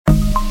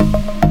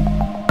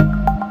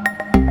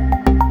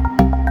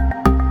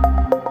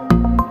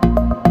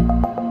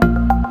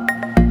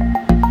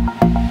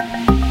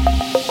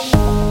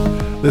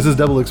This is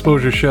Double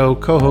Exposure Show,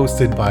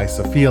 co-hosted by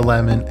Sophia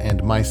Lemon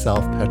and myself,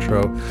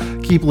 Petro.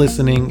 Keep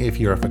listening if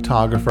you're a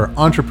photographer,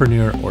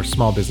 entrepreneur, or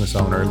small business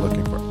owner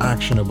looking for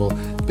actionable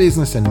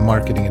business and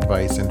marketing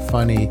advice and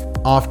funny,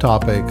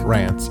 off-topic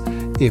rants.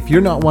 If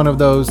you're not one of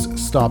those,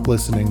 stop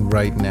listening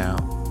right now.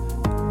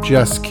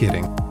 Just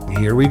kidding.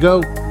 Here we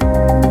go.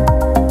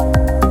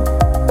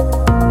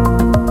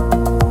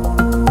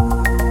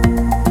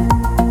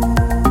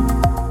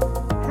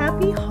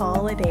 Happy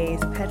holidays,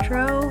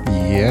 Petro.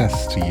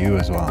 Yes, to you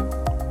as well.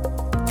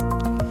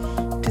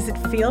 Does it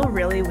feel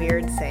really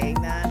weird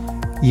saying that?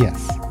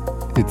 Yes,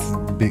 it's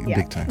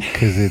big time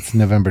because it's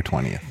November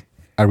 20th.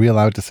 Are we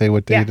allowed to say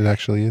what date it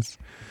actually is?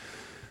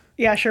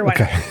 Yeah, sure. Why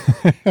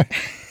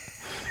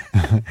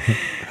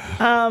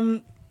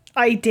not?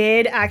 I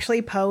did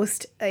actually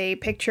post a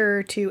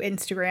picture to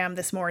Instagram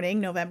this morning,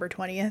 November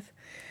 20th,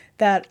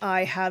 that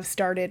I have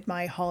started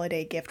my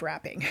holiday gift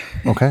wrapping.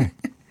 Okay.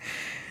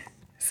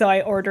 So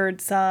I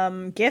ordered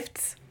some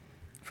gifts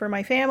for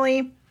my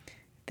family.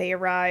 They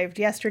arrived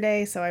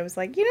yesterday, so I was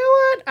like, you know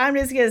what? I'm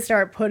just going to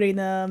start putting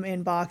them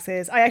in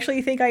boxes. I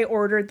actually think I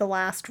ordered the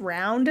last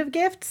round of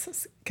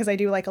gifts because I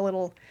do like a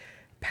little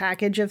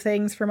package of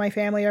things for my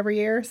family every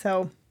year.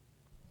 So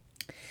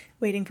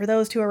waiting for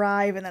those to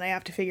arrive, and then I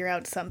have to figure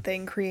out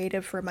something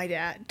creative for my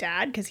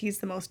dad because he's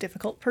the most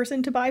difficult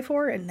person to buy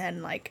for. And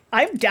then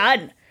I'm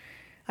done.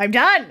 I'm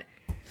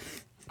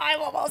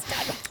almost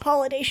done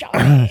holiday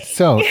shopping.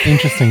 So,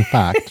 interesting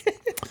fact.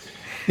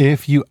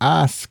 If you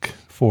ask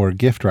for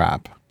gift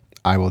wrap,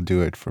 I will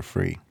do it for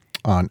free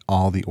on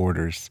all the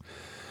orders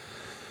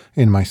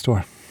in my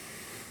store.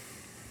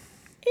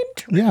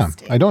 Interesting. Yeah,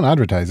 I don't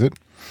advertise it,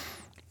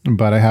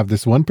 but I have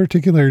this one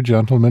particular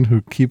gentleman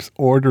who keeps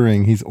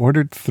ordering. He's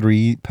ordered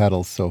 3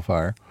 petals so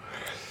far.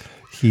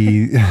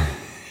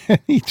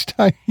 Each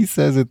time he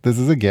says it, this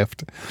is a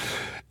gift,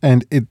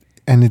 and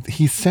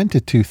he sent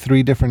it to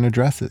 3 different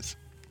addresses.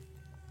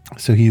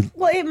 So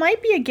it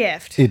might be a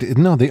gift.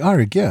 No, they are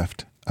a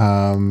gift.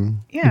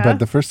 But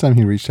the first time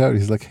he reached out,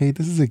 he's like, "Hey,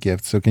 this is a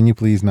gift. So can you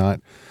please not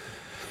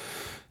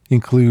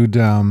include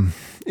in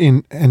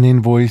an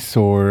invoice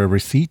or a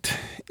receipt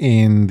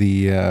in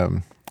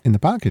the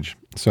package?"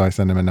 So I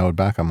sent him a note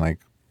back. I'm like,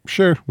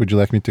 "Sure. Would you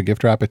like me to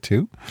gift wrap it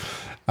too?"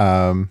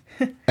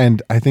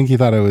 And I think he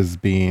thought I was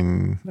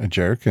being a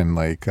jerk and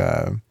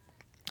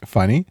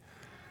funny.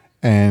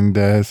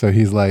 And so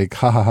he's like,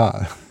 "Ha ha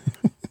ha."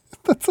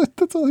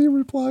 That's all he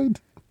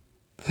replied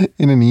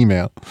in an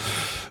email.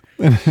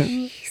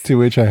 To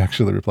which I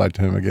actually replied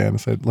to him again and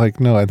said,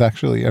 no, it's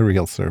actually a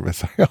real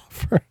service I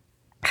offer.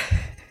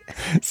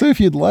 So if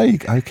you'd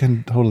like, I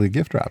can totally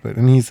gift wrap it.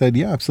 And he said,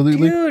 yeah,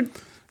 absolutely. Dude.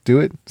 Do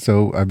it.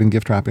 So I've been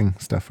gift wrapping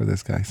stuff for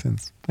this guy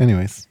since.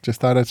 Anyways, just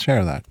thought I'd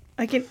share that.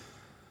 I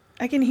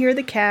can hear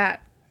the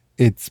cat.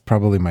 It's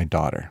probably my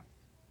daughter.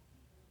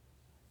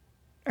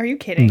 Are you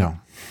kidding? No.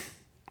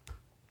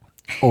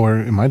 Or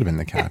it might have been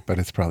the cat, but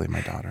it's probably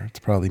my daughter. It's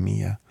probably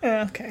Mia.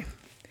 Okay.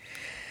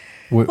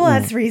 Well,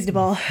 that's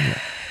reasonable.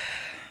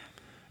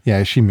 Yeah,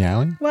 is she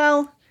meowing?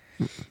 Well,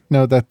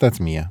 no, that's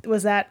Mia.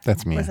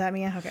 That's Mia. Was that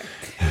Mia? Okay.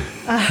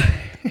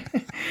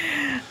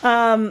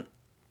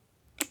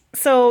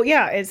 So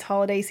yeah, it's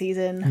holiday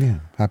season. Yeah,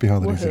 happy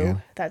holidays Woohoo.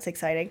 again. That's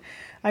exciting.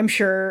 I'm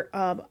sure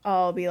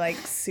I'll be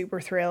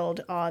super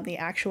thrilled on the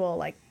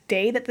actual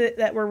day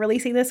that we're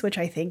releasing this, which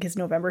I think is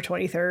November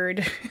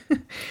 23rd.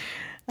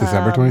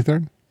 December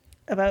 23rd?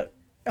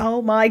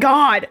 Oh my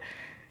God.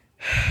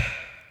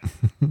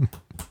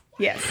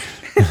 Yes.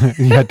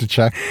 You had to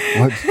check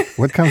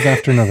what comes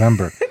after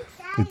November.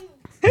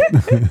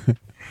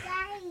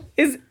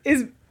 Is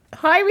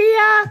hi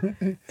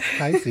Mia.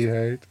 Hi,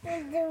 sweetheart.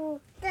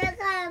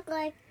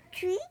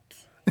 Treat?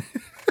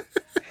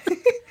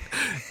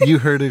 You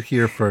heard it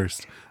here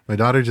first. My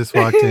daughter just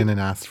walked in and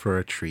asked for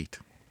a treat.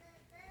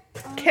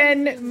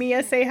 Can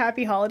Mia say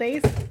happy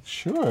holidays?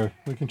 Sure,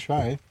 we can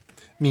try.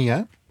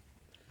 Mia,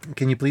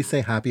 can you please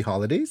say happy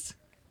holidays?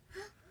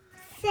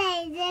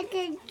 Say like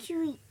a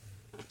treat.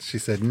 She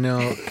said,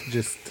 no,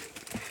 just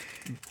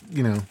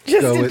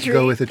Just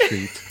go with a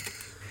treat.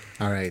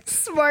 All right.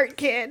 Smart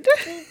kid.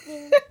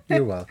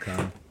 You're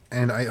welcome.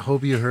 And I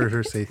hope you heard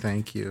her say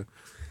thank you.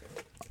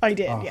 I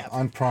did, yeah.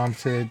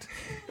 Unprompted.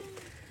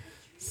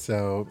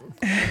 So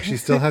she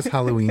still has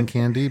Halloween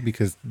candy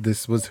because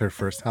this was her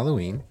first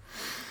Halloween.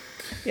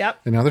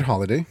 Yep. Another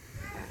holiday,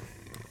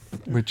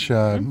 which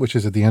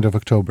is at the end of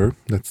October.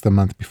 That's the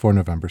month before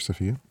November,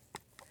 Sophia.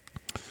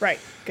 Right.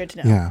 Good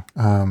to know.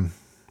 Yeah.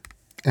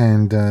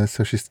 And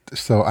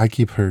so I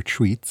keep her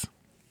treats.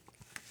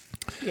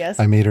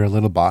 Yes. I made her a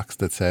little box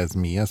that says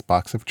Mia's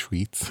box of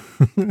treats.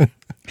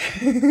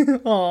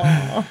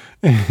 Aww.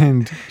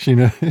 And she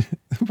knows,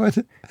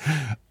 but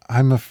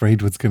I'm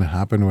afraid what's going to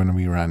happen when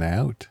we run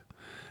out,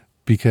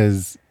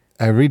 because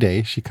every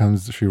day she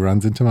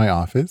runs into my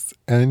office,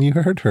 and you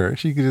heard her.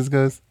 She just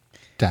goes,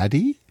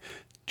 "Daddy,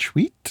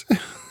 treat."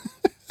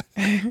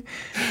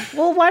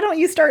 Well, why don't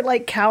you start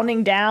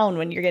counting down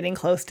when you're getting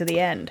close to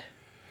the end?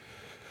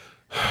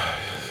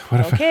 What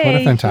a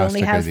fantastic you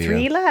only have idea.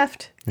 3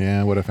 left.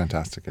 Yeah, what a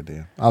fantastic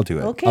idea. I'll do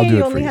it. Okay, I'll do you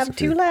it only for have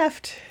Sophia. 2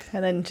 left.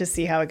 And then just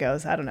see how it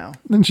goes. I don't know.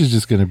 Then she's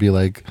just going to be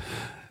like,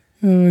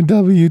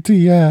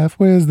 WTF,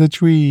 where's the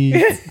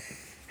tree?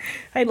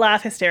 I'd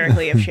laugh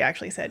hysterically if she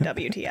actually said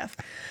WTF.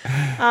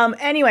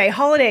 Anyway,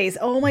 holidays.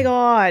 Oh my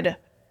God.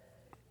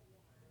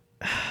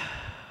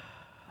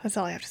 That's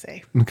all I have to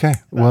say. Okay.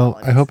 Well,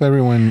 I hope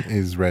everyone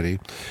is ready.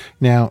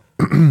 Now,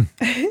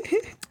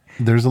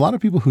 there's a lot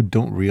of people who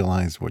don't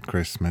realize what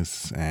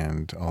Christmas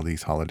and all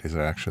these holidays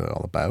are actually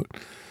all about.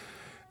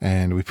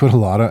 And we put a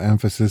lot of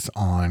emphasis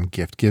on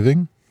gift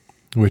giving,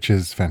 which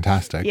is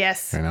fantastic.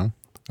 Yes. You know?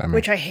 I mean,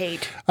 which I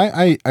hate.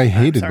 I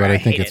hate it, but I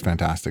think hate it's it.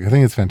 fantastic. I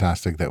think it's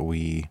fantastic that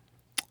we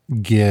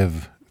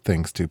give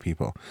things to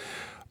people.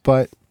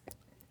 But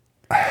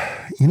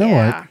you know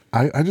Yeah.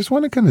 what? I just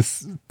want to kind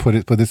of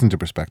put this into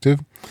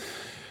perspective.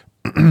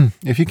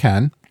 If you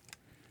can,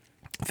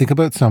 think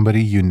about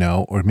somebody you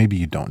know or maybe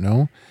you don't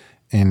know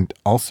and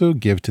also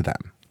give to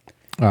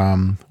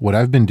them. What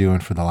I've been doing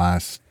for the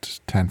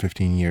last 10,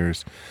 15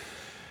 years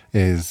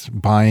is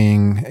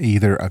buying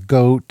either a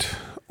goat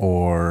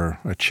or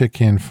a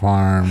chicken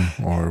farm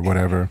or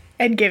whatever.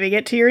 And giving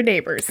it to your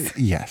neighbors.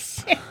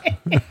 Yes.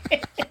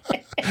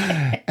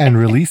 And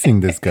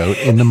releasing this goat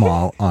in the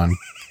mall on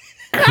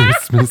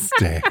Christmas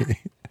Day.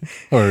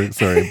 Or,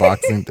 sorry,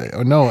 Boxing Day.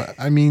 Oh, no,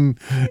 I mean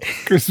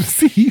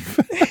Christmas Eve.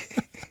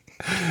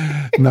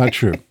 Not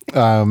true.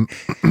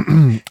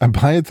 I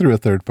buy it through a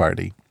third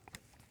party,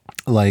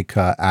 like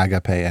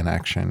Agape in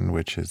Action,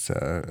 which is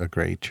a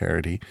great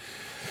charity,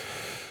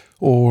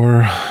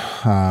 or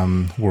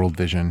World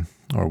Vision,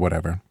 or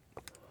whatever.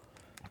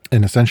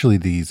 And essentially,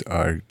 these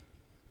are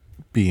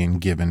being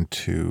given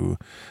to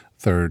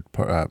third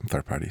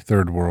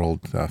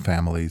world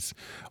families,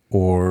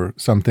 or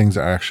some things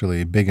are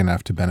actually big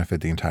enough to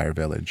benefit the entire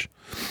village.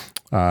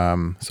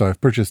 So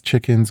I've purchased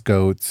chickens,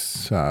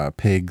 goats,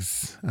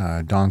 pigs,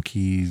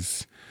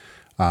 donkeys,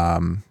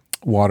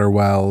 water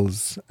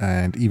wells,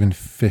 and even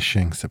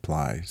fishing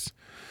supplies.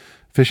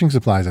 Fishing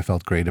supplies I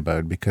felt great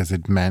about because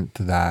it meant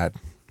that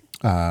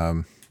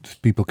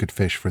people could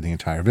fish for the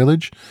entire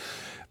village.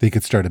 They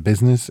could start a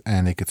business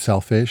and they could sell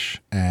fish.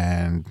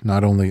 And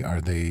not only are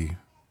they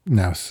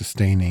now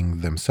sustaining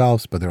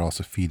themselves, but they're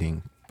also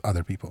feeding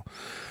other people.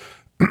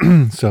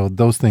 So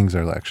those things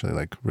are actually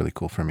like really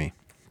cool for me.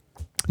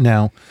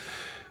 Now,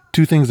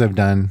 2 things I've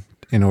done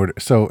in order.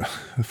 So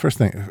the first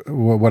thing,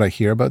 what I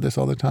hear about this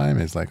all the time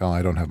is like, oh,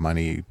 I don't have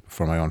money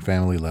for my own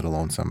family, let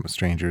alone some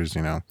strangers,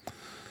 you know.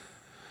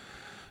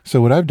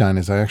 So what I've done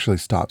is I actually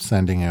stopped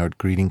sending out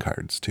greeting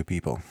cards to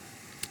people.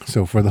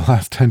 So for the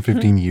last 10,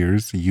 15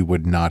 years, you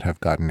would not have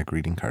gotten a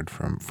greeting card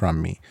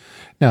from me.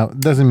 Now, it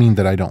doesn't mean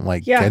that I don't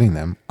like getting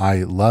them.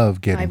 I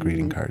love getting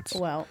greeting cards.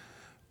 Well,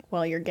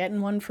 you're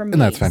getting one from me.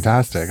 And that's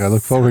fantastic. I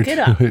look forward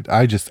to it.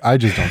 I just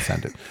don't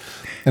send it.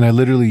 And I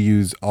literally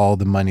use all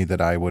the money that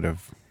I would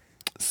have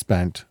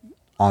spent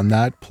on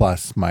that,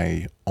 plus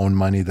my own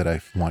money that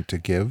I want to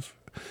give.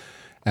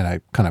 And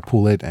I kind of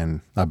pool it and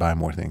I buy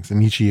more things.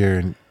 And each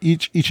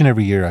and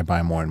every year I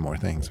buy more and more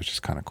things, which is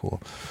kind of cool.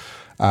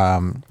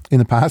 In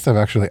the past, I've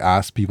actually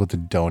asked people to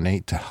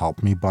donate to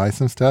help me buy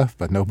some stuff,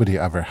 but nobody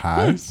ever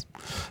has.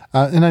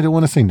 And I don't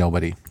want to say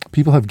nobody.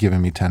 People have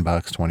given me $10,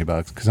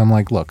 $20 because I'm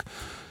like, look,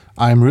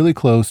 I'm really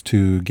close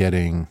to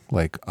getting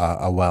like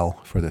a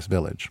well for this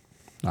village.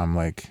 I'm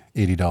like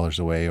 $80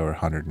 away or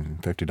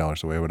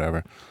 $150 away,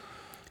 whatever.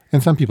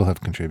 And some people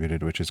have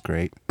contributed, which is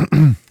great.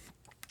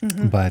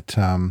 But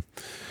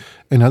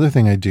another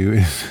thing I do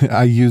is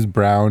I use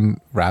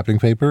brown wrapping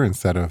paper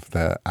instead of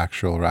the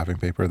actual wrapping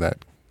paper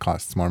that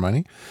costs more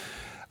money.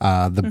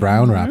 The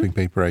brown wrapping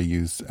paper I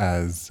use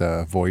as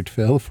void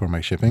fill for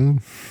my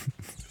shipping.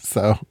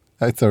 So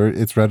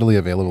it's readily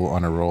available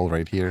on a roll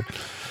right here.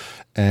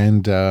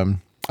 And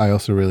I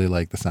also really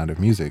like the sound of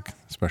music,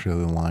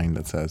 especially the line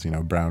that says, you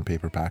know, brown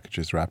paper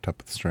packages wrapped up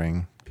with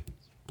string,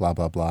 blah,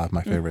 blah, blah,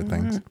 my favorite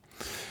things.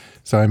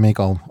 So I make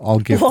all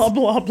gifts. Blah,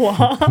 blah,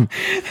 blah.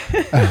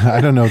 I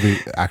don't know the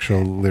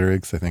actual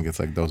lyrics. I think it's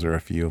like, those are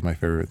a few of my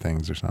favorite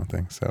things or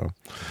something. So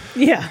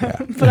yeah.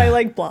 But I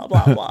like blah,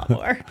 blah, blah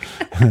more.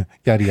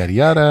 Yada, yada,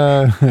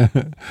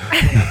 yada.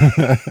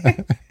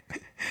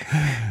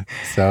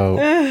 So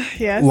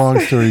yes. long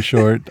story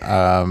short,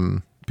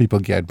 people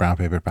get brown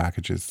paper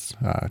packages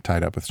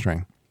tied up with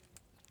string.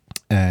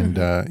 And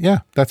yeah,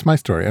 that's my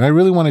story. And I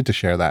really wanted to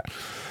share that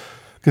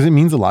because it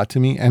means a lot to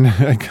me. And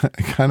I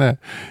kind of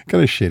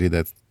shitty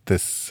that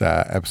this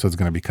episode's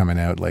going to be coming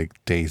out like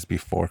days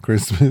before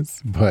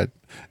Christmas. But,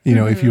 you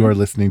know, if you are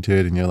listening to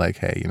it and you're like,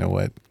 hey, you know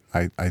what,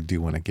 I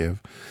do want to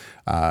give.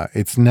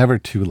 It's never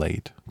too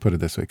late, put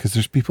it this way, because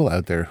there's people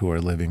out there who are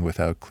living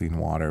without clean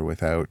water,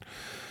 without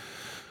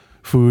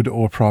food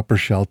or proper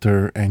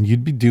shelter, and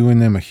you'd be doing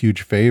them a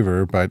huge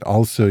favor, but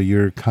also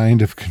you're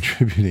kind of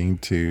contributing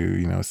to,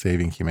 you know,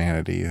 saving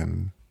humanity,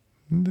 and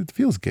it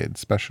feels good,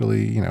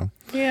 especially, you know,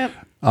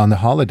 on the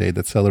holiday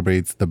that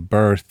celebrates the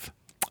birth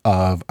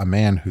of a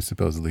man who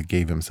supposedly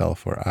gave himself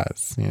for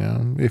us. You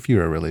know, if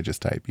you're a religious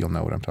type, you'll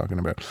know what I'm talking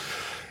about.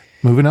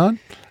 Moving on.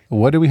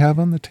 What do we have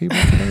on the table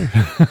today?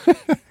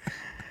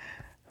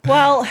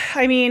 Well,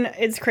 I mean,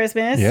 it's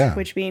Christmas, Yeah.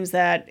 which means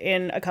that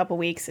in a couple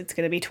weeks, it's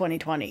going to be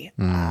 2020.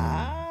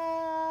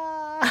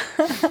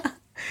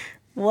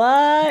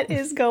 What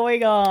is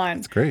going on?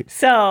 It's great.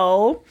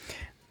 So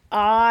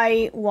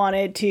I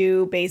wanted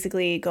to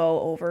basically go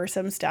over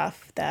some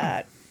stuff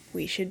that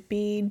we should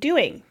be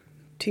doing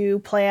to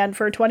plan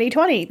for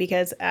 2020,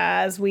 because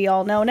as we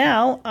all know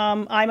now,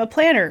 I'm a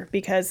planner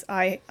because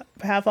I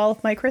have all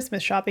of my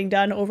Christmas shopping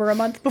done over a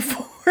month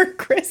before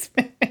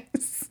Christmas.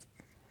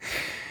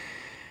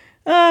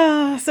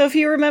 So if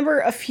you remember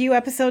a few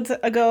episodes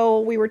ago,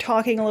 we were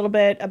talking a little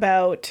bit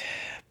about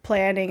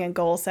planning and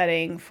goal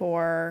setting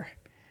for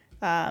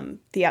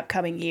the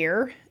upcoming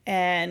year.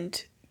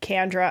 And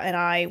Kendra and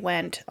I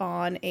went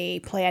on a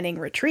planning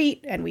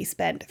retreat, and we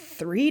spent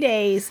 3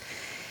 days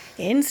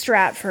in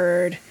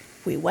Stratford.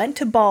 We went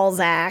to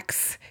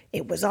Balzac's.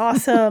 It was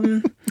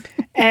awesome.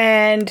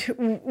 And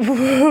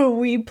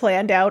we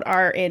planned out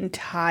our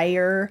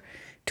entire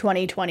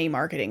 2020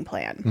 marketing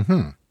plan.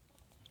 Mm-hmm.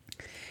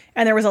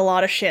 And there was a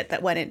lot of shit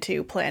that went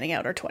into planning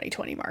out our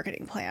 2020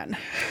 marketing plan.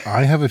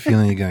 I have a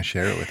feeling you're going to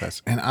share it with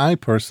us. And I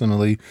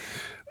personally,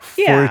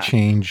 for a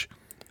change,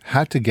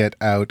 had to get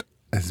out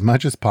as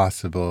much as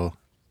possible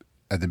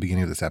at the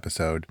beginning of this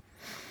episode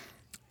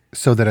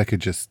so that I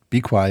could just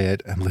be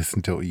quiet and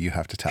listen to what you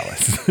have to tell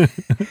us.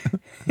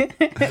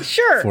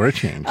 Sure. For a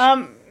change.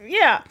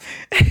 Yeah.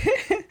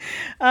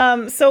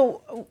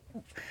 So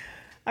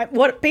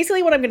what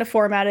I'm going to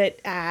format it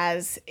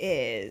as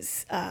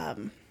is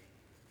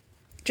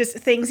just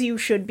things you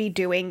should be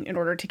doing in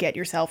order to get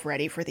yourself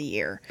ready for the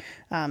year.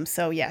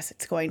 So yes,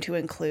 it's going to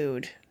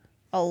include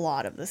a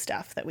lot of the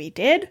stuff that we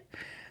did,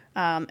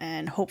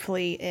 and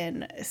hopefully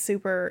in a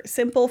super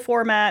simple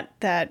format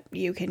that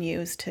you can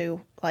use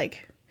to,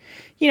 like,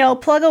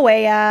 plug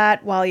away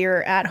at while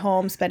you're at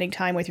home spending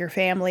time with your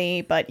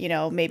family, but,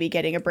 maybe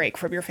getting a break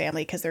from your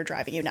family because they're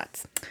driving you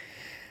nuts.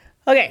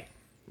 Okay.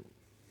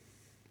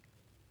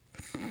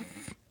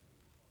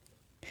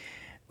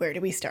 Where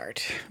do we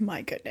start?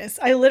 My goodness.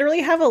 I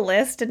literally have a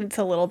list and it's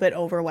a little bit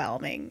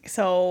overwhelming.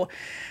 So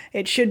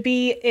it should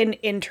be an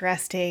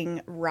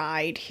interesting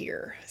ride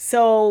here.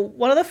 So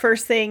one of the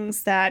first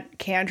things that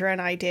Kendra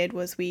and I did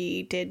was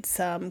we did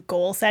some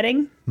goal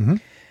setting. Mm-hmm.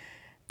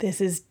 This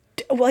is,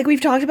 like,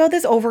 we've talked about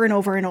this over and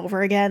over and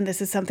over again.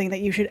 This is something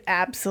that you should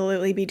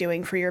absolutely be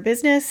doing for your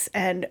business.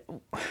 And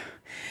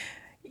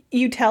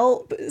you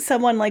tell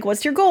someone, like,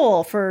 what's your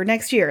goal for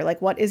next year?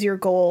 Like, what is your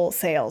goal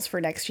sales for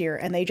next year?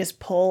 And they just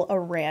pull a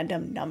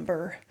random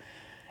number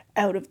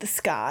out of the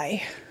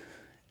sky.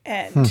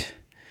 And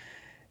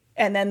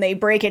then they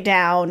break it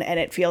down and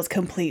it feels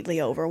completely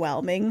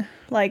overwhelming.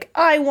 Like,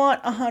 I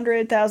want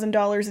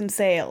 $100,000 in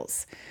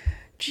sales.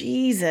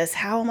 Jesus,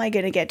 how am I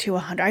going to get to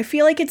 100? I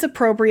feel like it's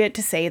appropriate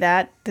to say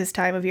that this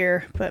time of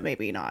year, but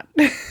maybe not.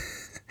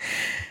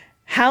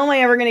 How am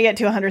I ever going to get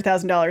to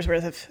 $100,000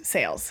 worth of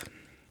sales?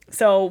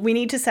 So we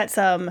need to set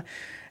some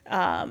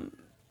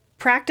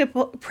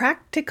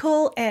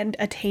practical and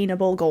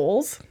attainable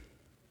goals.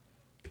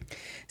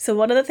 So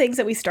one of the things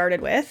that we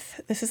started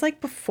with, this is like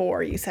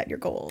before you set your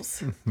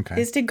goals,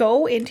 is to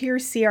go into your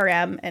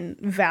CRM and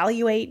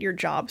evaluate your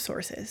job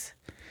sources.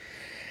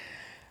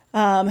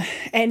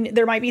 And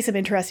there might be some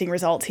interesting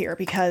results here,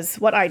 because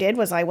what I did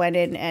was I went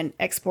in and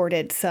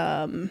exported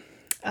some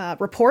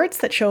reports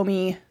that show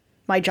me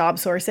my job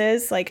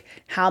sources, like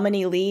how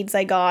many leads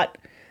I got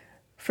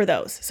for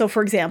those. So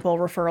for example,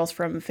 referrals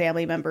from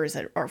family members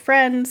or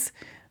friends,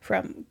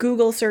 from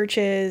Google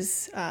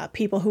searches,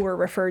 people who were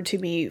referred to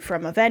me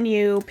from a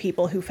venue,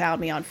 people who found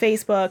me on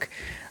Facebook,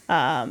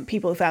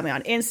 people who found me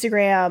on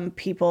Instagram,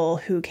 people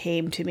who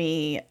came to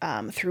me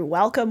through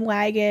Welcome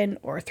Wagon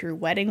or through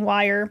Wedding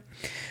Wire.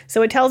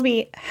 So it tells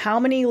me how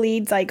many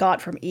leads I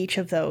got from each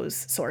of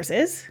those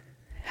sources,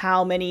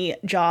 how many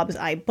jobs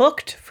I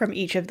booked from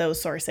each of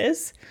those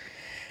sources.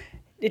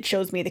 It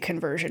shows me the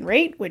conversion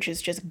rate, which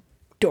is just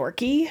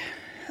dorky.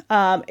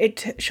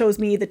 It shows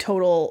me the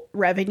total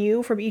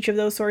revenue from each of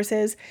those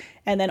sources,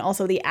 and then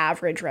also the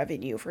average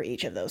revenue for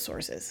each of those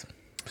sources.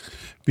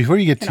 Before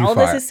you get too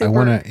far, I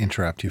want to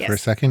interrupt you for a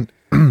second.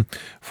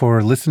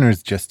 For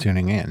listeners just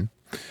tuning in,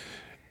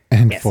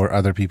 and for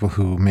other people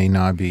who may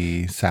not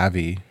be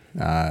savvy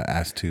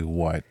as to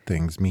what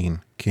things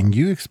mean, can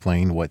you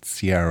explain what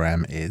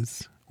CRM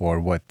is, or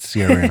what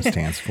CRM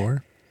stands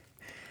for?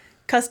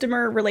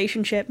 Customer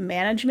Relationship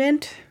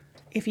Management.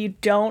 If you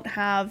don't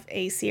have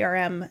a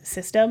CRM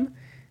system,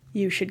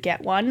 you should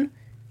get one.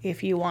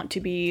 If you want to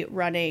be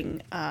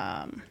running,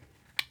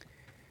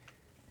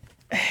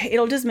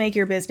 it'll just make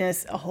your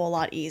business a whole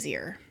lot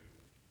easier.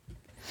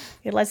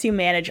 It lets you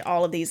manage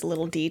all of these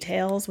little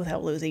details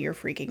without losing your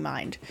freaking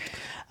mind.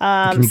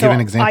 Can you give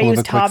an example of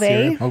a quick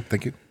CRM? Oh,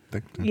 thank you.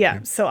 Yeah,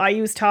 so I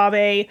use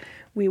Tave.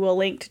 We will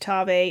link to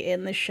Tave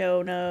in the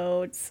show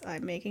notes.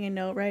 I'm making a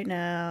note right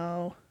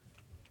now.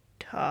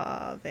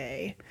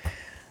 Tave.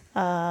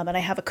 And I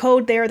have a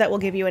code there that will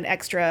give you an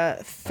extra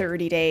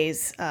 30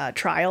 days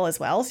trial as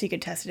well. So you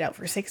can test it out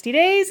for 60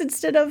 days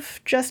instead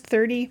of just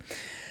 30.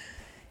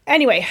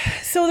 Anyway,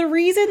 so the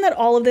reason that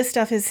all of this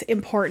stuff is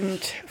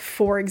important,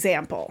 for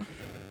example,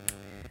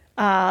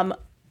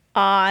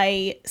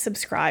 I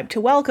subscribe to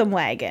Welcome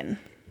Wagon.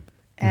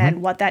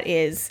 And what that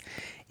is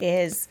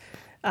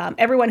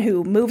everyone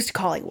who moves to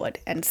Collingwood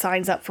and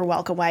signs up for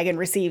Welcome Wagon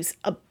receives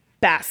a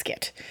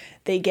basket.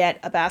 They get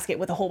a basket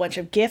with a whole bunch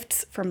of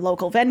gifts from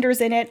local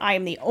vendors in it. I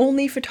am the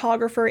only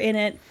photographer in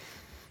it.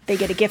 They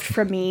get a gift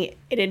from me.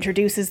 It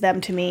introduces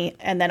them to me,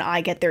 and then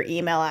I get their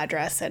email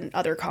address and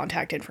other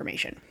contact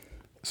information.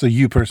 So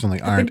you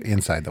personally aren't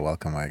inside the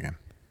Welcome Wagon?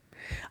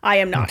 I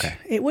am not. Okay.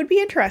 It would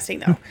be interesting,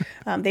 though.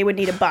 They would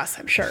need a bus,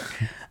 I'm sure.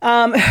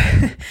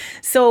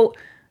 So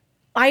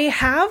I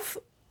have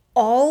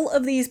all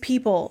of these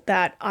people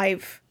that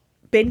I've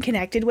been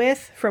connected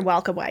with from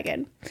Welcome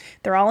Wagon.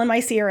 They're all in my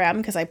CRM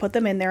because I put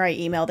them in there. I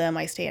email them.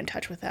 I stay in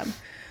touch with them.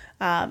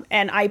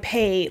 And I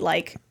pay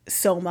like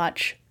so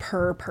much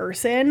per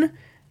person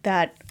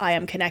that I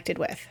am connected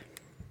with.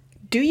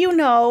 Do you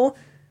know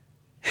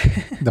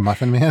the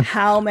Muffin Man?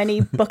 How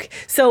many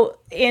So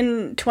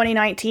in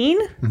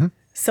 2019,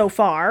 so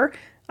far,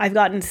 I've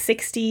gotten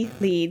 60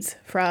 leads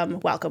from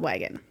Welcome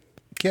Wagon.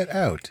 Get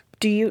out.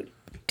 Do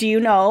you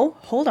know,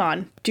 hold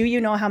on, do you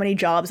know how many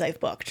jobs I've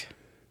booked?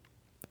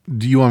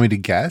 Do you want me to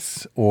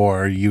guess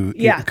or you?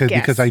 Yeah, guess.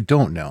 Because I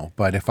don't know,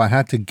 but if I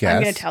had to guess.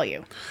 I'm going to tell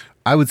you.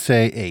 I would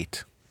say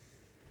 8.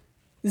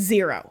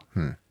 0.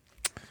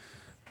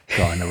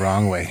 Going the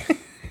wrong way.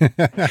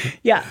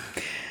 Yeah.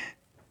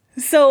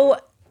 So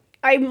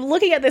I'm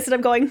looking at this and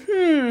I'm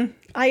going,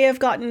 I have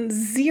gotten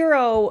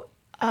 0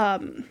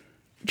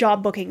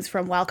 job bookings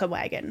from Welcome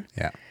Wagon.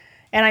 Yeah.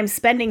 And I'm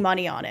spending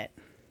money on it.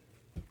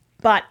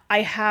 But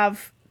I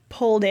have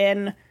pulled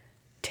in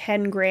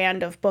 10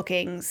 grand of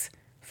bookings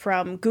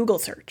from Google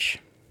search.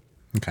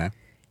 Okay.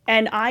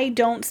 And I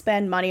don't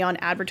spend money on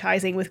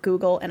advertising with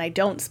Google, and I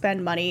don't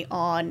spend money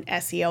on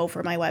SEO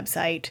for my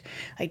website.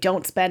 I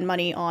don't spend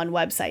money on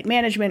website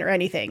management or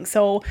anything.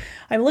 So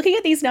I'm looking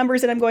at these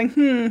numbers and I'm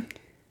going,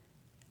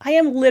 I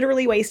am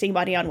literally wasting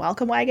money on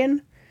Welcome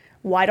Wagon.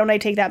 Why don't I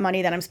take that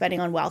money that I'm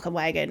spending on Welcome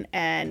Wagon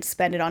and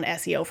spend it on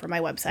SEO for my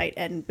website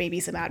and maybe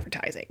some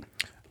advertising?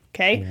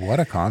 Okay. What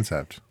a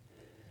concept.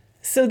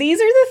 So these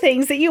are the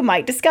things that you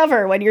might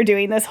discover when you're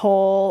doing this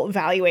whole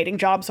evaluating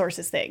job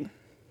sources thing.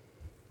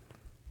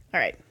 All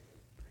right.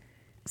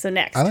 So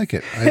next. I like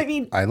it.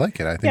 I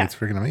like it. I think it's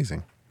freaking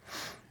amazing.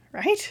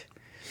 Right?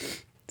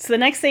 So the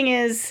next thing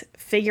is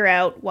figure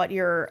out what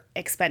your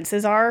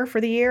expenses are for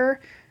the year.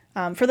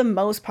 For the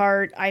most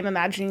part, I'm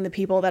imagining the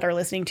people that are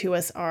listening to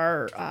us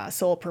are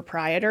sole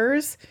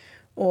proprietors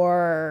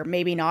or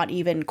maybe not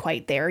even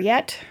quite there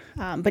yet.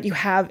 But you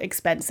have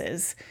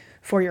expenses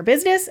for your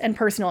business and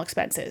personal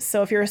expenses.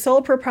 So if you're a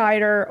sole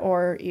proprietor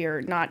or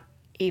you're not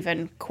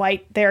even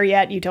quite there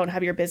yet, you don't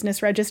have your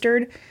business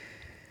registered,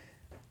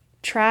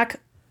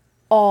 track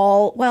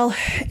all,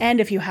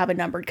 and if you have a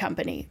numbered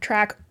company,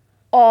 track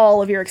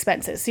all of your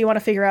expenses. So you want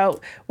to figure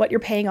out what you're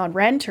paying on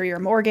rent or your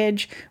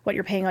mortgage, what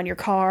you're paying on your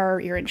car,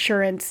 your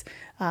insurance,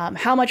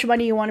 how much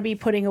money you want to be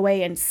putting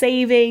away in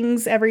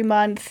savings every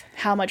month,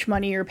 how much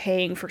money you're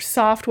paying for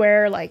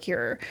software like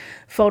your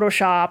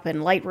Photoshop and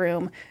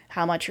Lightroom,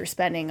 how much you're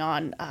spending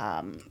on,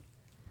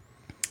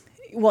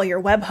 your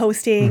web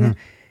hosting.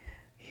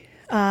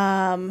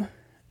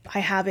 I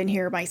have in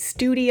here my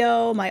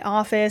studio, my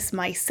office,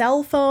 my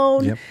cell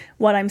phone,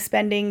 what I'm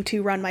spending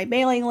to run my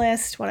mailing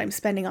list, what I'm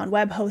spending on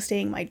web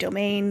hosting, my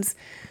domains,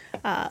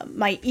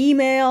 my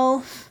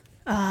email,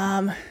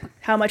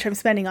 how much I'm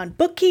spending on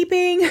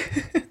bookkeeping,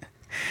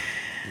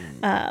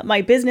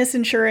 my business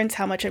insurance,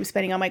 how much I'm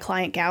spending on my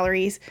client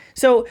galleries.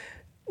 So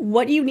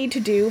what you need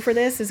to do for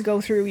this is go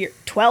through your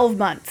 12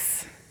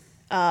 months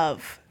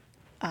of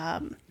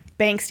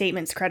bank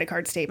statements, credit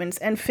card statements,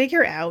 and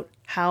figure out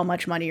how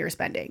much money you're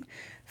spending.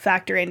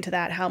 Factor into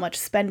that how much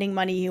spending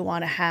money you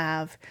want to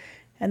have.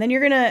 And then you're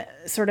going to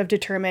sort of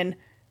determine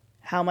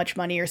how much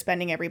money you're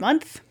spending every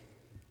month,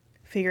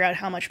 figure out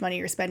how much money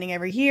you're spending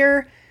every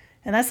year.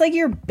 And that's like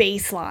your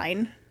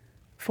baseline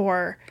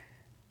for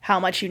how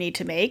much you need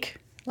to make,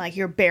 like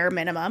your bare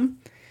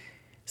minimum.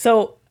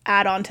 So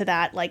add on to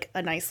that like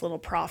a nice little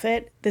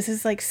profit. This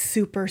is like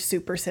super,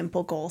 super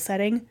simple goal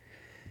setting.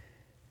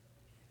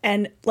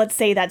 And let's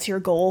say that's your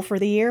goal for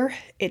the year.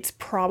 It's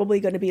probably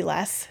going to be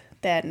less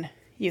than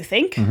you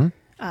think,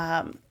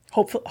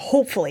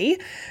 hopefully,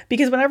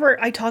 because whenever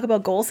I talk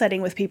about goal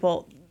setting with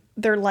people,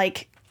 they're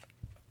like,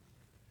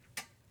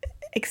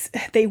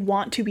 they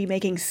want to be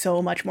making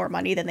so much more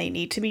money than they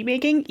need to be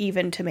making,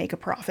 even to make a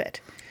profit.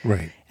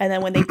 Right. And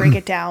then when they break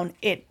it down,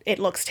 it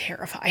looks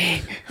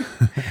terrifying.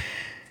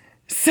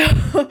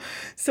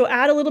 So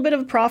add a little bit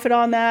of profit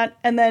on that,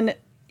 and then,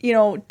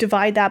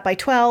 divide that by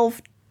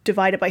 12,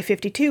 divide it by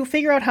 52,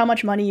 figure out how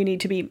much money you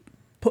need to be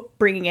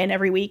bringing in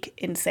every week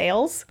in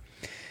sales.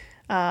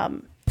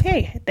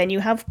 Then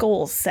you have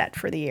goals set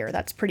for the year.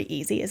 That's pretty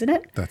easy, isn't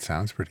it? That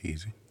sounds pretty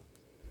easy.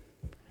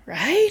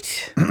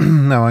 Right?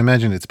 No, I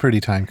imagine it's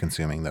pretty time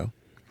consuming though.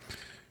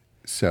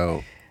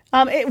 So.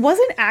 It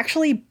wasn't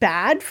actually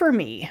bad for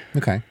me.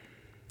 Okay.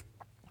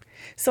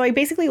 So I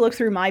basically looked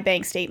through my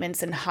bank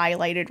statements and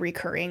highlighted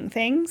recurring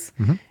things,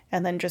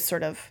 and then just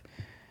sort of,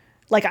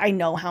 like, I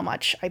know how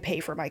much I pay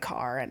for my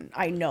car, and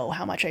I know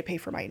how much I pay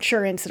for my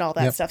insurance and all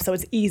that stuff. So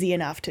it's easy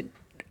enough to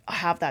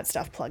have that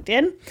stuff plugged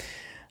in.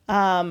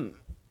 Yeah,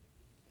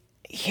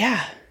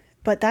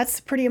 but that's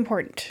pretty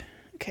important.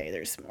 Okay,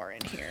 there's more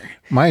in here.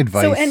 My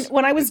advice. So, and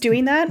when I was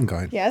doing that, go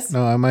ahead. Yes.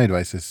 No, my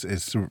advice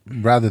is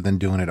rather than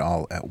doing it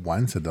all at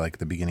once at like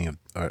the beginning of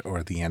or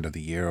at the end of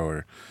the year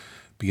or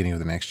beginning of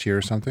the next year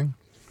or something,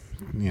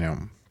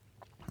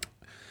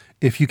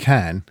 if you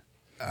can,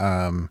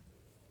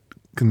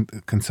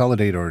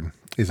 consolidate, or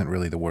isn't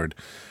really the word,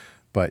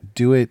 but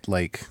do it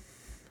like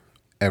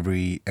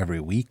every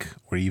week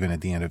or even at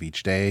the end of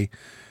each day.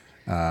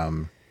 At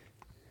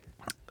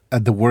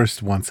the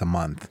worst, once a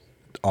month,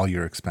 all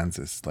your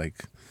expenses.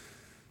 Like,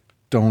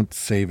 don't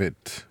save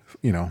it,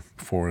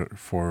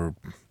 for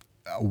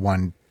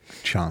one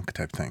chunk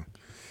type thing.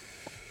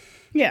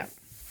 Yeah.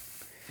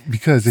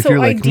 Because if you're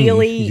like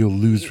me, you'll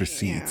lose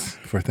receipts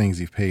for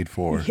things you've paid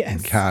for in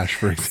cash,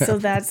 for example. So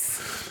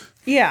that's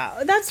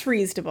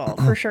reasonable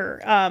for sure.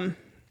 And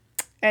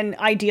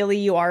ideally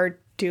you are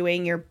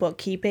doing your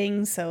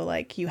bookkeeping. So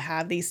like you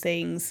have these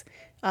things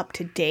up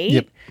to date.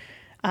 Yep.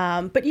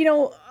 But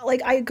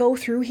like I go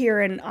through here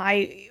and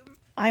I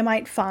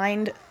might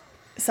find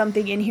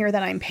something in here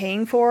that I'm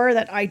paying for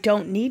that I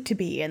don't need to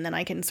be. And then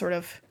I can sort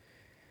of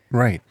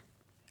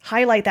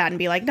highlight that and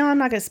be like, no, I'm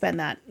not going to spend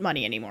that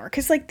money anymore.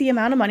 Because like the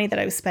amount of money that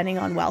I was spending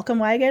on Welcome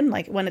Wagon,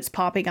 like when it's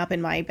popping up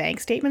in my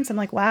bank statements, I'm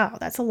like, wow,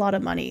 that's a lot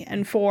of money.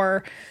 And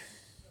for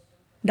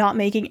not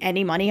making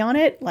any money on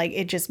it, like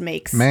it just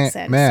makes sense.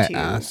 May I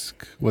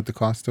ask what the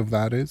cost of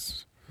that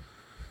is?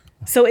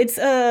 So it's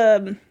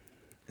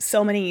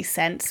so many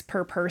cents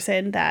per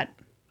person that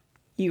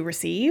you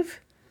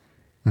receive.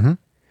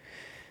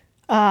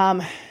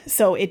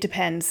 So it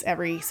depends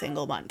every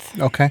single month.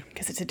 Okay.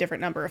 Because it's a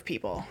different number of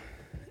people.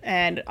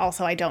 And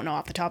also I don't know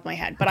off the top of my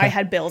head, but I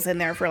had bills in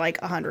there for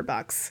like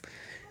 $100,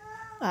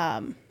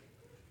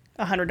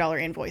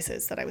 $100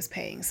 invoices that I was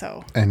paying.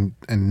 So and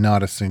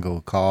not a single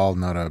call,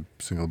 not a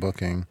single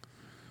booking.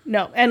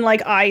 No. And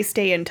like I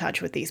stay in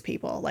touch with these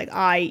people. Like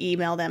I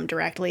email them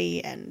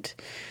directly and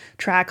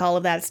track all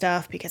of that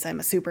stuff because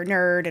I'm a super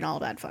nerd and all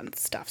that fun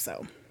stuff.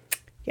 So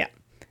yeah,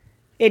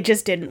 it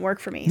just didn't work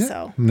for me. Yeah,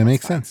 so that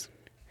makes sense.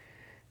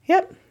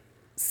 Yep.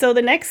 So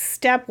the next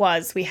step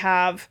was we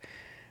have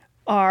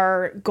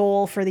our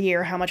goal for the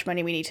year, how much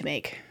money we need to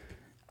make.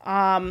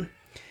 The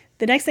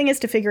next thing is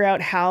to figure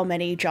out how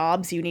many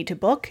jobs you need to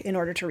book in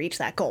order to reach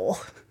that goal.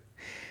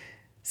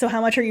 So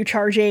how much are you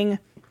charging?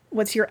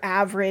 What's your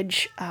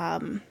average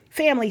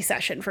family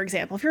session, for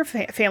example? If you're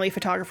a family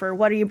photographer,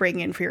 what are you bringing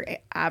in for your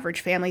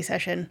average family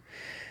session?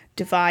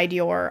 Divide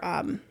your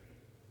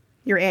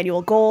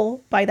annual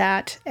goal by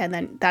that, and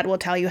then that will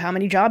tell you how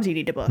many jobs you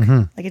need to book.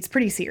 Like it's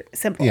pretty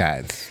simple. Yeah,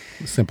 it's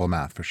simple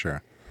math for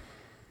sure.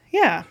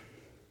 Yeah.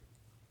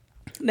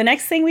 The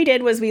next thing we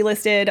did was we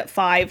listed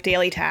 5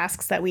 daily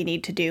tasks that we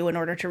need to do in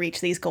order to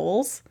reach these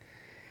goals.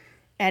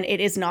 And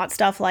it is not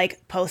stuff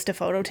like post a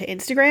photo to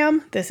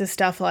Instagram. This is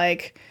stuff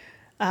like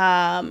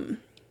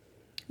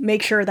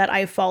make sure that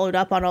I've followed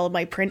up on all of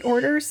my print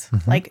orders.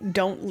 Like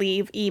don't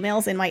leave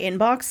emails in my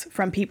inbox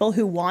from people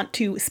who want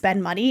to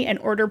spend money and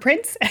order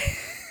prints.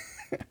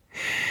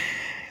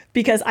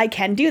 Because I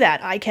can do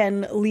that. I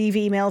can leave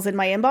emails in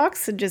my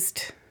inbox and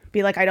just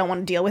be like, I don't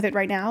want to deal with it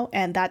right now.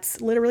 And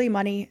that's literally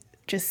money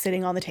just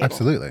sitting on the table.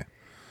 Absolutely.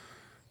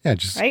 Yeah,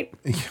 just right.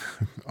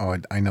 Oh,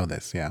 I know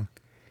this. Yeah.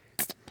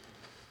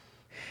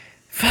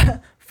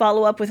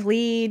 Follow up with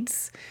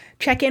leads.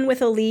 Check in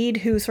with a lead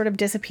who sort of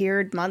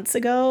disappeared months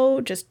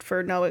ago, just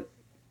for no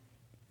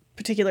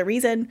particular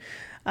reason.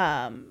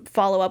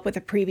 Follow up with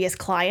a previous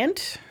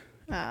client.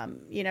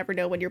 You never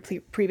know when your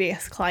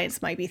previous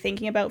clients might be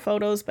thinking about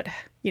photos, but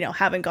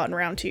haven't gotten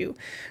around to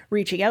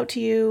reaching out to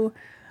you.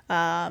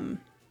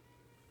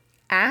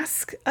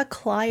 Ask a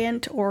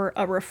client or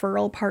a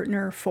referral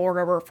partner for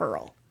a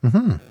referral.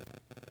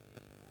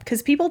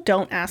 Because people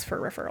don't ask for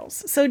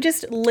referrals. So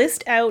just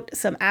list out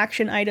some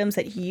action items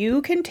that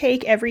you can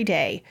take every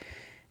day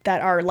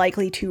that are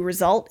likely to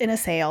result in a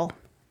sale.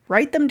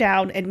 Write them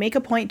down and make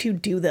a point to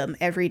do them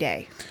every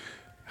day.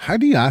 How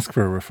do you ask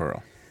for a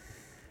referral?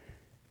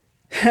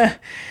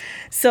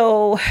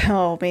 So,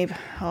 I'm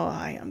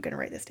going to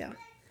write this down.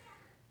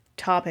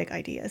 Topic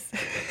ideas.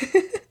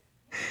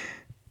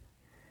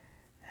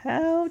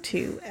 How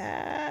to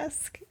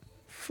ask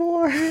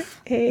for a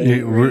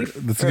referral.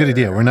 That's a good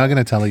idea. We're not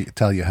going to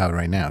tell you how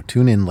right now.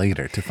 Tune in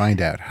later to find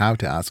out how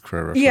to ask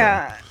for a referral.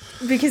 Yeah,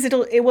 because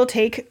it will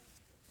take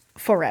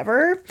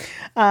forever.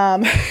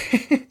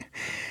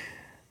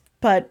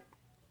 But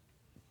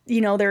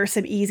there are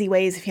some easy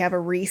ways. If you have a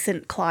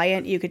recent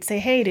client, you could say,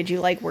 hey, did you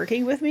like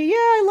working with me? Yeah,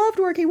 I loved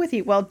working with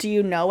you. Well, do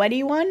you know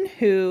anyone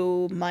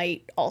who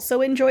might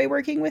also enjoy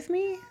working with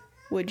me?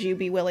 Would you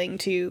be willing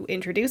to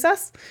introduce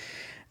us?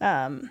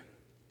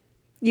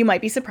 You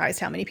might be surprised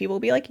how many people will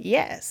be like,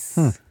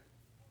 yes.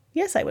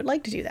 Yes, I would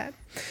like to do that.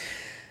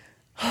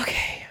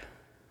 Okay.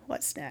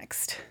 What's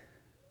next?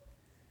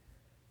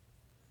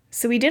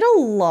 So we did a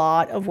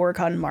lot of work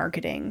on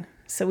marketing.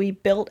 So we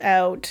built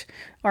out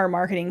our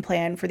marketing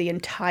plan for the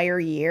entire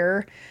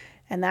year.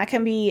 And that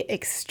can be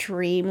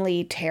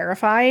extremely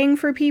terrifying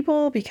for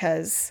people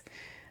because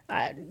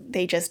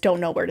they just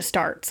don't know where to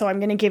start. So I'm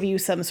going to give you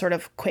some sort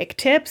of quick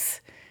tips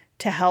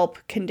to help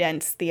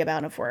condense the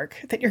amount of work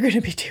that you're going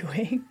to be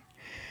doing.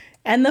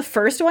 And the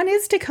first one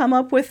is to come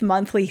up with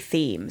monthly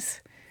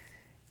themes.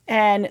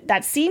 And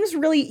that seems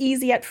really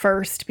easy at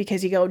first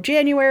because you go,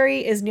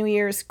 January is New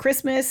Year's,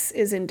 Christmas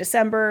is in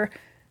December,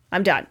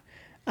 I'm done.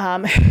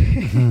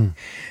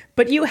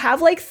 But you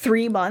have like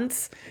 3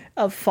 months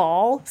of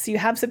fall. So you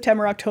have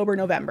September, October,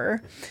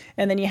 November,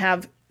 and then you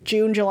have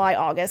June, July,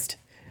 August,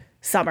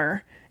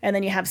 summer, and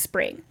then you have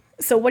spring.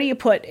 So what do you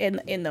put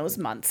in those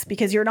months?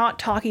 Because you're not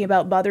talking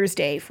about Mother's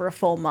Day for a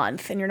full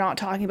month, and you're not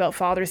talking about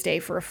Father's Day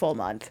for a full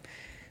month.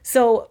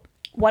 So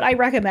what I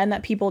recommend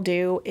that people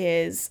do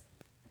is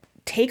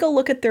take a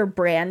look at their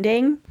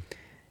branding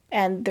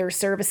and their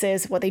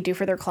services, what they do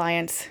for their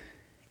clients,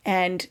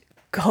 and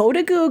go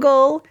to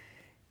Google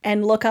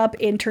and look up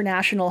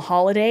international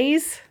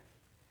holidays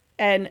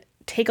and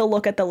take a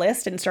look at the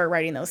list and start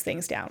writing those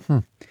things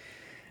down.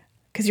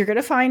 Because you're going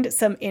to find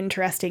some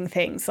interesting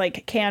things.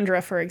 Like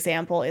Kendra, for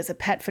example, is a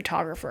pet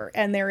photographer,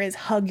 and there is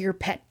Hug Your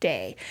Pet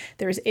Day.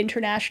 There's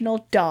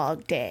International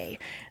Dog Day.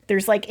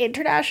 There's like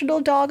International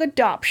Dog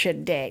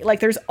Adoption Day. Like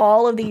there's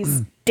all of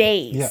these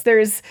days. Yeah.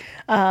 There's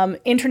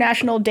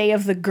International Day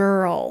of the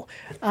Girl.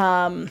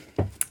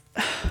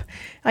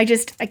 I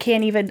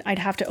can't even, I'd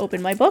have to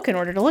open my book in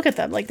order to look at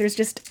them. Like there's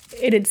just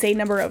an insane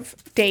number of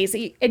days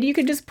and you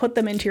can just put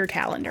them into your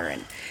calendar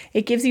and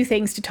it gives you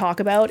things to talk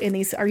about in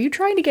these. Are you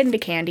trying to get into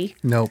candy?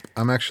 Nope.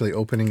 I'm actually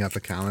opening up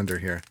a calendar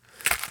here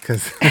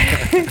because,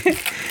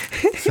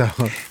 so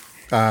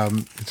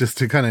just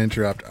to kind of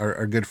interrupt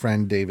our good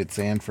friend, Dave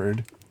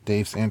Sanford.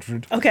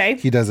 Okay.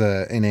 He does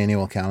an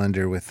annual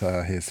calendar with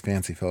his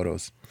fancy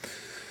photos.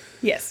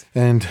 Yes.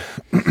 And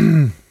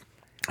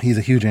he's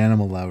a huge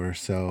animal lover.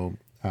 So,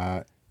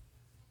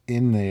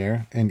 in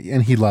there, and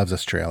he loves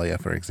Australia,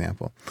 for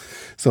example.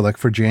 So like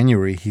for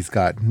January, he's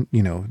got,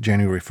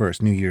 January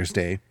 1st, New Year's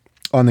Day.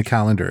 On the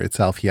calendar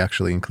itself, he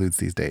actually includes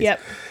these days.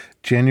 Yep.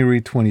 January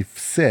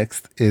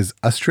 26th is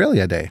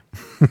Australia Day.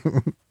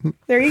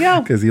 There you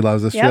go. Because he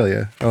loves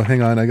Australia. Yep. Oh,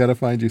 hang on. I got to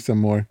find you some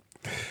more.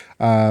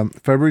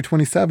 February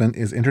 27th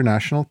is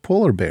International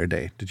Polar Bear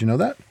Day. Did you know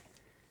that?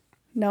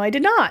 No, I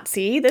did not.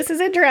 See, this is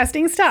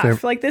interesting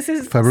stuff. This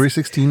is February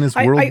 16th is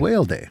World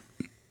Whale Day.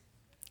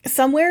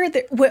 Somewhere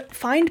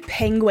find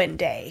Penguin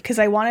Day, because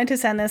I wanted to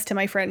send this to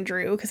my friend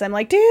Drew because I'm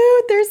like,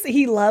 dude,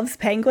 he loves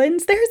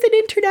penguins. There's an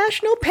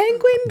International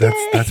Penguin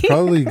Day. That's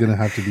probably going to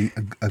have to be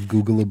a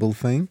Googleable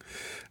thing.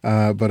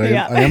 But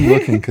I am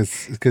looking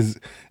because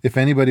if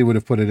anybody would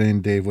have put it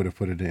in, Dave would have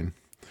put it in.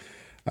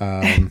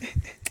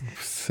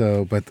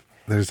 But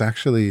there's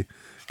actually a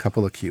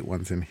couple of cute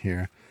ones in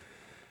here.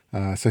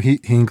 So he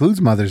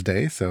includes Mother's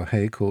Day. So,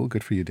 hey, cool.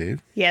 Good for you,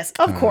 Dave. Yes,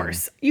 of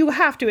course. You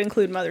have to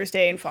include Mother's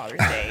Day and Father's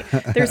Day.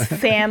 There's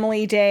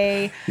Family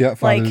Day. Yeah,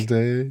 Father's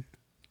Day.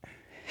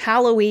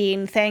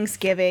 Halloween,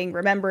 Thanksgiving,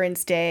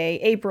 Remembrance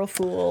Day, April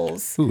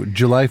Fools. Ooh,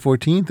 July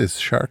 14th is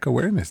Shark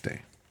Awareness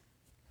Day.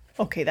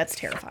 Okay, that's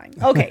terrifying.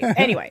 Okay,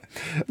 anyway,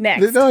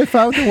 next. No, I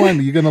found the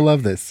one. You're going to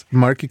love this.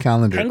 Mark your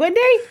calendar. Penguin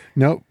Day?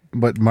 Nope,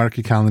 but mark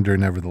your calendar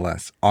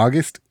nevertheless.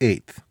 August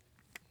 8th,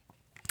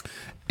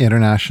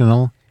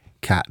 International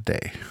Cat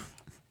Day.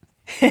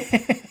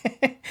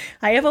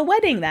 I have a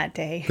wedding that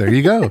day. There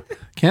you go.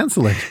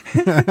 Cancel it.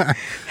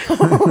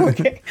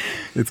 Okay.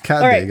 It's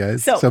Cat Day,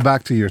 guys. So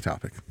back to your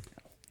topic.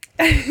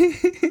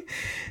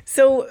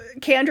 So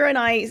Kendra and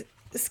I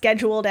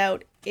scheduled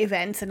out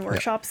events and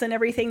workshops and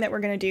everything that we're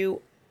going to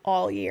do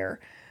all year.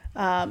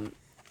 And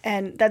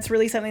that's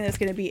really something that's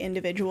going to be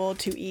individual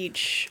to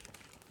each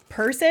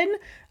person.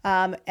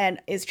 And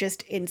it's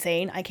just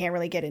insane. I can't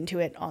really get into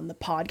it on the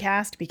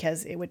podcast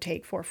because it would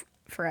take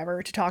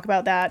forever to talk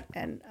about that.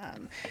 And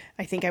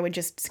I think I would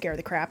just scare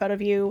the crap out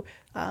of you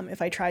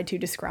if I tried to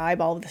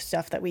describe all of the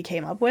stuff that we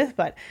came up with.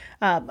 But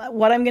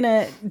what I'm going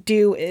to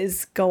do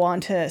is go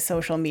on to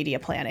social media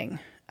planning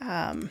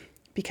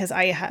because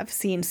I have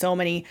seen so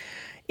many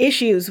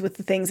issues with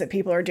the things that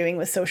people are doing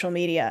with social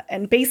media.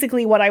 And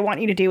basically what I want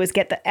you to do is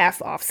get the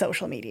F off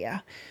social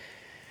media.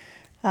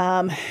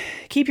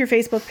 Keep your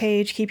Facebook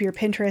page, keep your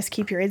Pinterest,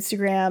 keep your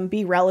Instagram,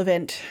 be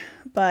relevant,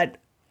 but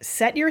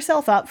set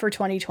yourself up for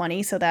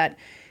 2020 so that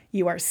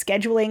you are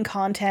scheduling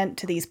content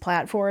to these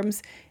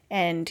platforms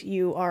and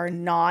you are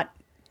not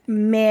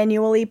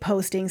manually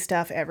posting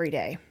stuff every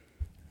day.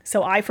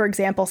 So I, for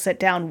example, sit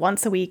down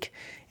once a week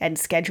and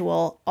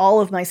schedule all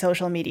of my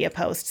social media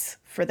posts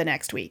for the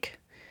next week.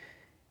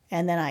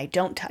 And then I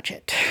don't touch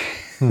it.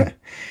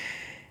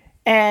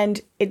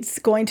 And it's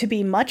going to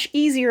be much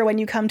easier when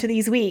you come to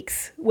these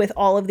weeks with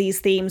all of these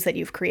themes that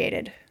you've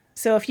created.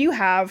 So if you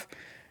have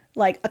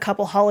like a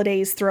couple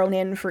holidays thrown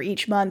in for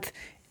each month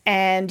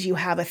and you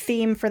have a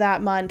theme for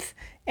that month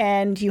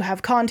and you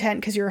have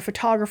content because you're a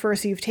photographer,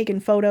 so you've taken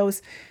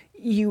photos,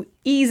 you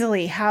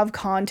easily have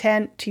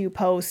content to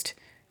post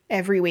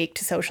every week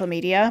to social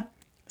media.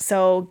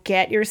 So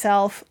get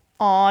yourself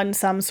on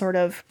some sort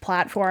of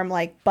platform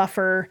like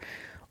Buffer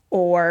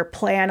or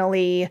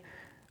Planoly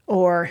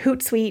or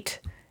Hootsuite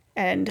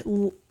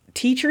and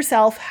teach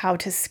yourself how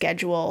to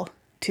schedule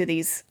to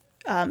these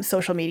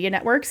social media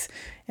networks.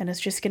 And it's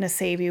just going to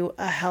save you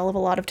a hell of a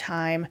lot of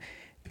time,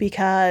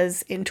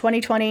 because in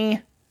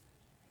 2020,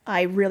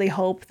 I really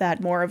hope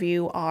that more of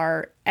you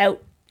are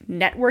out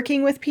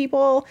networking with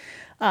people,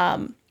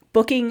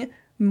 booking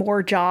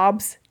more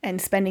jobs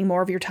and spending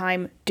more of your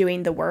time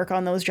doing the work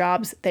on those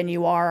jobs than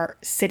you are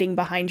sitting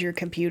behind your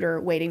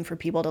computer waiting for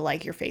people to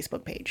like your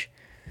Facebook page.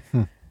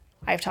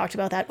 I've talked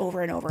about that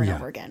over and over and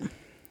over again.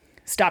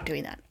 Stop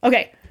doing that.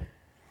 Okay,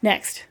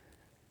 next.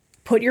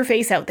 Put your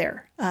face out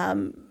there.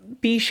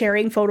 Be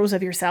sharing photos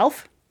of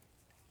yourself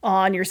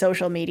on your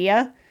social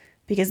media,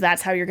 because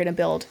that's how you're going to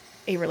build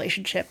a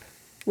relationship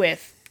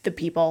with the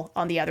people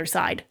on the other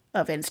side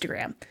of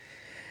Instagram.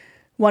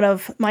 One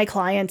of my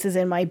clients is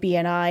in my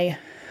BNI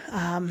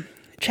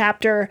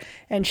chapter,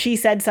 and she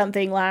said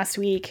something last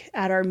week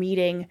at our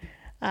meeting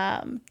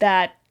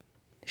that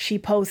she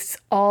posts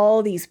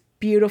all these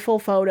beautiful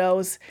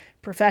photos,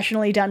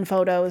 professionally done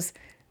photos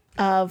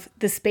of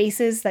the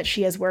spaces that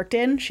she has worked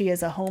in. She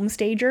is a home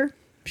stager.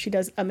 She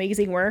does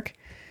amazing work.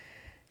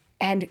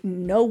 And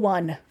no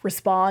one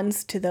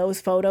responds to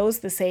those photos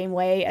the same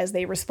way as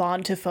they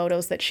respond to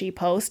photos that she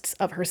posts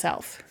of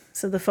herself.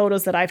 So the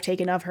photos that I've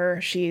taken of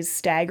her, she's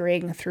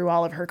staggering through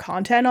all of her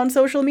content on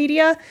social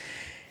media,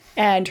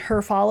 and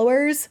her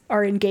followers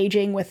are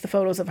engaging with the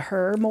photos of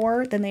her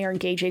more than they are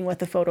engaging with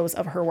the photos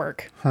of her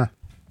work.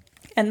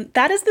 And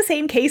that is the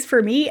same case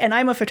for me, and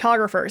I'm a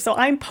photographer. So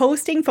I'm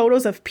posting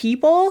photos of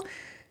people,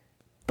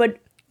 but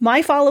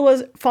my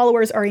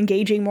followers are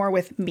engaging more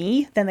with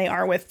me than they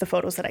are with the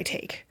photos that I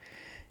take.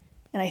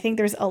 And I think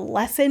there's a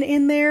lesson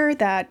in there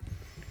that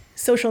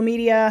social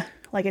media,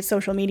 like it's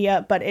social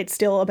media, but it's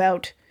still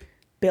about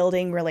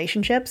building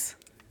relationships.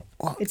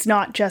 It's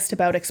not just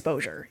about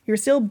exposure. You're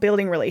still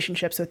building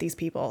relationships with these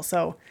people.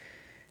 So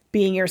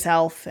being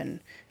yourself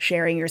and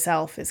sharing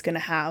yourself is going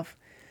to have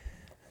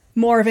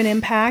more of an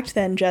impact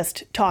than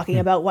just talking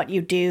about what you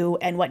do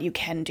and what you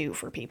can do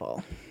for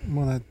people.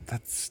 Well,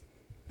 that's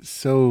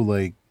so,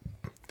 like,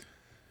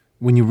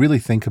 when you really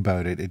think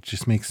about it, it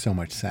just makes so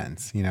much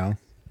sense, you know?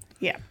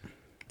 Yeah.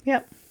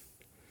 Yep.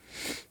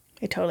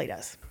 It totally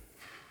does.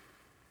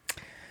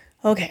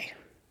 Okay.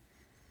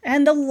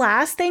 And the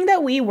last thing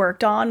that we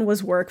worked on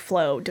was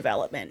workflow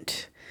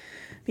development,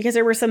 because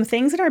there were some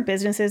things in our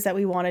businesses that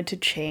we wanted to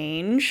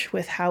change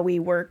with how we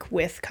work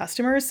with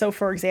customers. So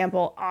for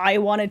example, I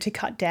wanted to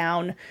cut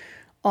down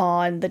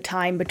on the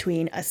time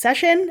between a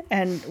session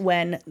and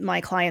when my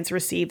clients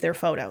receive their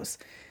photos.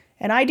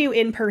 And I do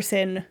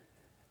in-person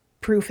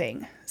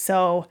proofing.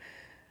 So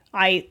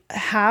I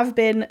have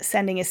been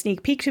sending a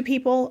sneak peek to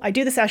people. I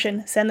do the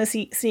session, send the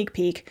sneak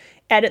peek,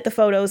 edit the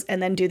photos,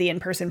 and then do the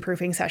in-person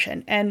proofing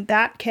session. And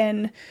that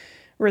can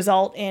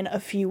result in a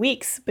few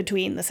weeks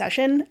between the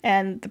session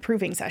and the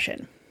proofing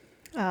session.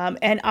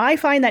 And I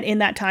find that in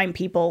that time,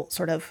 people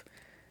sort of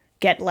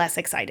get less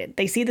excited.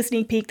 They see the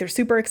sneak peek, they're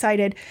super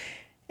excited,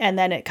 and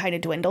then it kind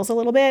of dwindles a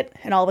little bit.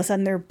 And all of a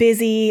sudden they're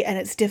busy and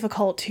it's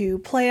difficult to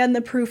plan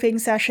the proofing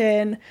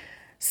session.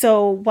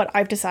 So what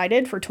I've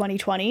decided for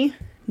 2020,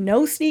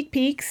 no sneak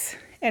peeks,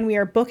 and we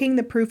are booking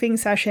the proofing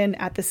session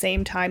at the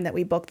same time that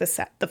we book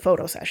the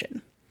photo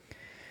session.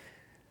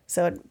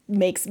 So it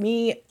makes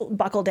me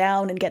buckle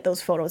down and get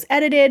those photos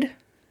edited,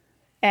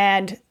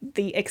 and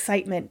the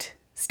excitement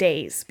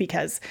stays,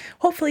 because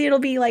hopefully it'll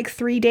be like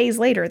 3 days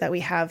later that we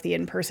have the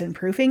in-person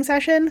proofing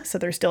session, so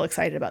they're still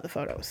excited about the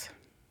photos.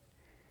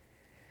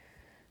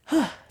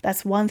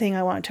 That's one thing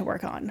I wanted to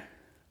work on.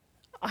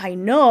 I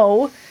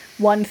know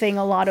one thing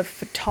a lot of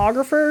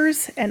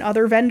photographers and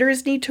other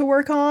vendors need to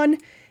work on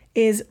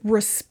is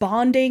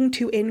responding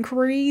to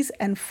inquiries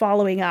and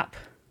following up.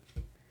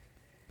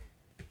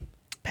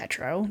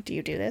 Petro, do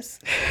you do this?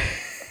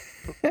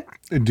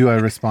 Do I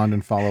respond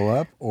and follow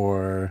up,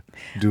 or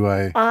do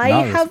I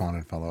not respond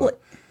and follow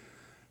up?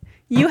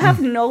 You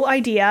have no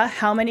idea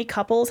how many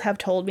couples have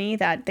told me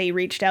that they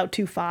reached out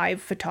to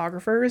 5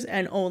 photographers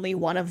and only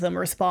one of them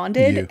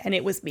responded, and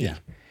it was me. Yeah.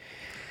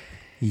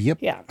 Yep.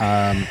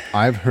 Yeah.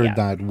 I've heard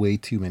that way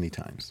too many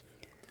times.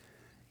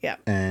 Yeah.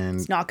 And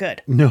it's not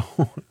good. No.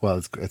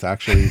 Well, it's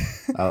actually,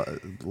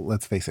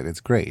 let's face it,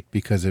 it's great,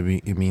 because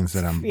it means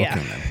that I'm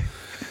booking them.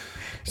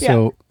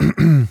 So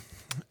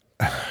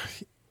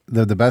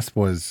the best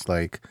was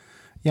like,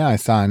 I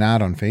saw an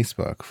ad on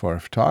Facebook for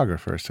a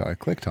photographer, so I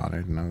clicked on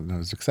it and I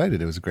was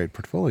excited. It was a great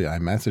portfolio. I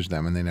messaged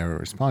them and they never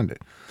responded.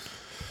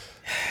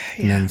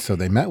 And then so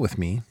they met with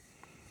me.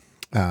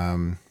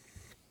 And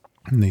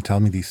they tell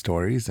me these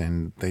stories,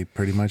 and they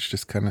pretty much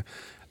just kind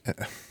of,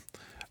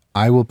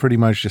 I will pretty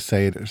much just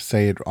say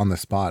it on the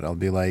spot. I'll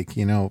be like,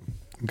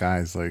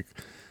 guys, like,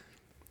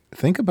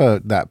 think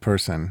about that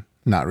person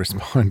not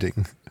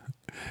responding.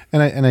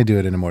 And I do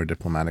it in a more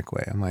diplomatic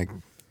way. I'm like,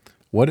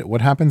 what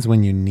happens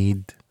when you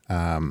need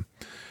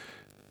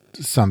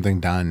something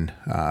done.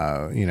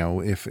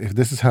 If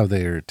this is how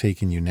they're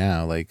taking you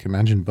now, like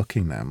imagine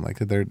booking them. Like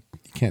you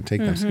can't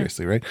take them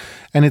seriously, right?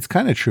 And it's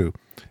kind of true.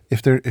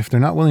 If they're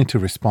not willing to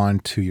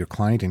respond to your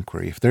client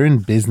inquiry, if they're in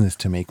business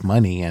to make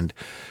money and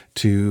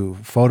to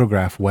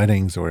photograph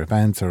weddings or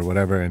events or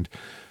whatever, and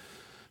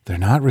they're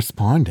not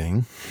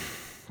responding,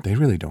 they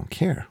really don't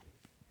care.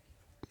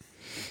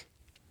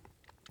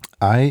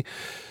 I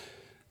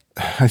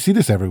see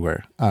this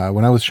everywhere.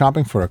 When I was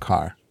shopping for a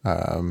car,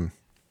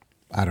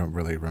 I don't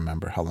really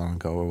remember how long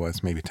ago it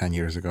was, maybe 10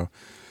 years ago.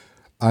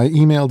 I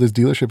emailed this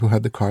dealership who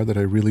had the car that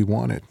I really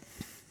wanted.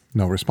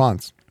 No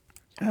response.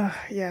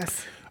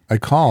 Yes. I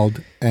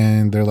called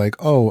and they're like,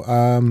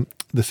 the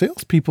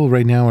salespeople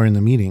right now are in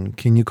the meeting.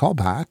 Can you call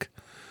back?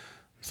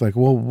 It's like,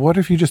 well, what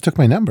if you just took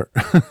my number?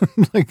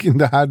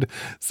 And had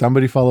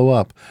somebody follow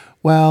up.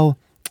 Well,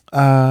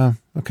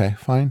 okay,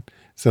 fine.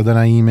 So then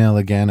I email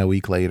again a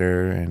week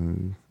later,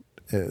 and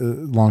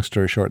long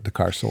story short, the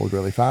car sold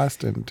really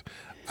fast, and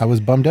I was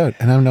bummed out.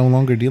 And I'm no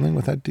longer dealing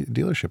with that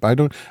dealership. I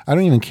don't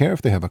even care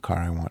if they have a car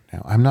I want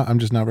now. I'm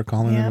just never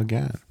calling them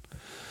again.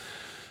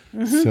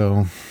 Mm-hmm.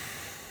 So.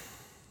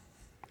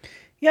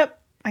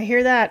 Yep, I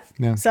hear that.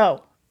 Yeah.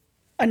 So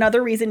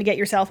another reason to get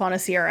yourself on a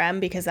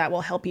CRM, because that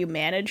will help you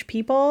manage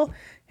people.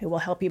 It will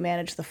help you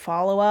manage the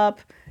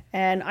follow-up.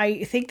 And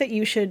I think that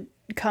you should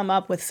come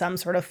up with some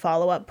sort of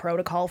follow-up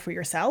protocol for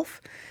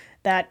yourself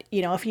that,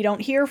 if you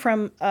don't hear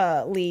from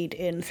a lead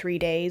in 3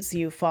 days,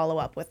 you follow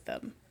up with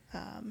them.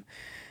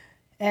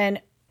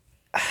 And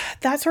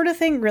that sort of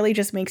thing really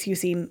just makes you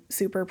seem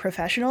super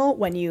professional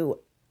when you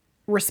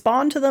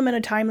respond to them in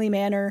a timely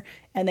manner,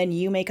 and then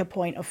you make a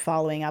point of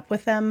following up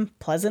with them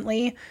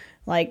pleasantly.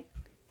 Like,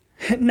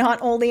 not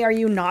only are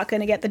you not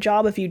going to get the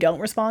job if you don't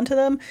respond to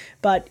them,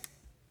 but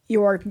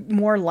you're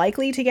more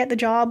likely to get the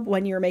job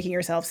when you're making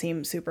yourself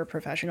seem super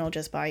professional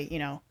just by,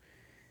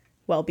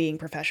 being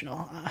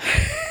professional.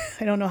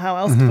 I don't know how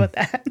else to put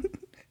that.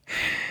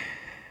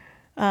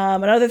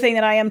 Another thing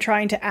that I am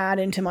trying to add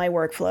into my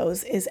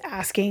workflows is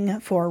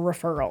asking for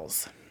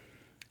referrals.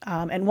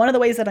 And one of the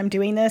ways that I'm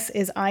doing this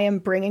is I am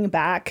bringing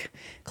back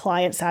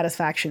client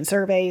satisfaction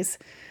surveys.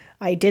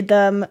 I did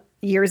them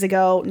years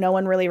ago. No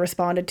one really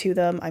responded to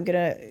them. I'm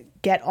going to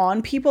get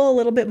on people a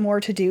little bit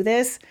more to do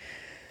this,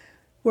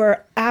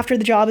 where after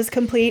the job is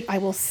complete, I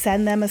will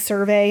send them a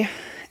survey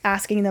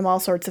asking them all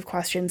sorts of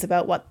questions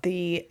about what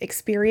the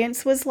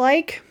experience was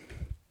like,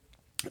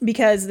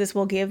 because this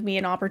will give me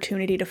an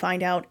opportunity to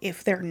find out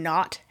if they're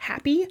not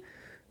happy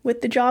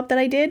with the job that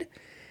I did.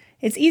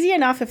 It's easy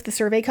enough if the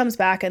survey comes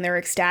back and they're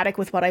ecstatic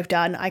with what I've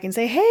done. I can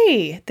say,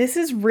 hey, this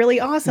is really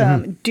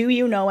awesome. Mm-hmm. Do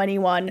you know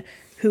anyone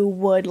who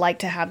would like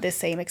to have this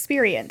same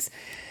experience?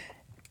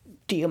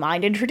 Do you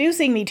mind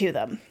introducing me to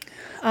them?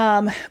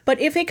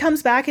 But if it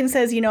comes back and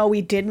says,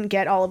 we didn't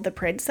get all of the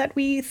prints that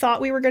we thought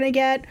we were going to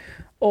get,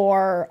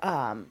 or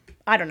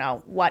I don't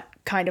know what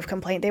kind of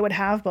complaint they would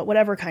have, but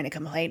whatever kind of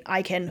complaint,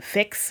 I can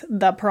fix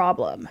the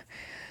problem.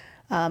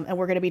 And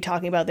we're going to be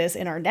talking about this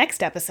in our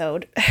next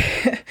episode.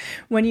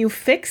 When you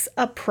fix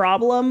a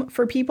problem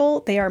for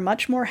people, they are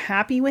much more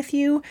happy with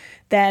you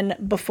than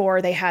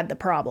before they had the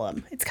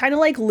problem. It's kind of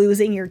like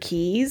losing your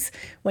keys.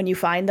 When you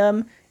find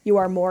them, you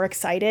are more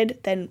excited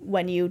than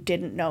when you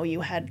didn't know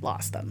you had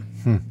lost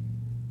them.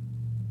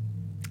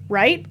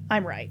 Right?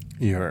 I'm right.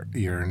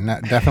 You're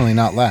not, definitely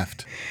not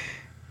left.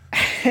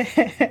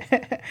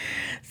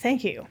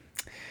 Thank you.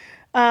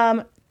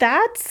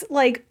 That's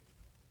like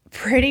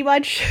pretty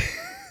much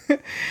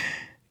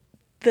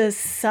the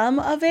sum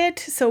of it.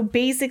 So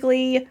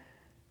basically,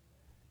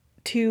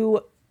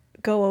 to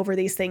go over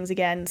these things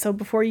again. So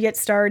before you get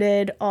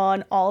started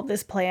on all of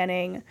this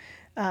planning,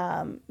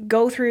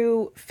 go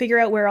through, figure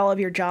out where all of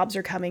your jobs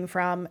are coming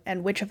from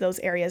and which of those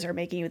areas are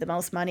making you the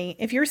most money.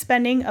 If you're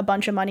spending a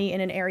bunch of money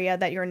in an area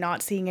that you're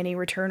not seeing any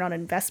return on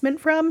investment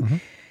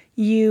from,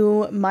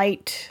 you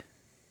might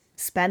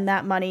spend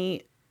that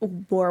money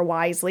more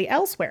wisely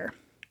elsewhere.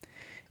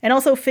 And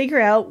also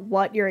figure out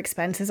what your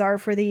expenses are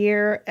for the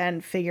year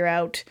and figure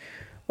out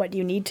what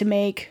you need to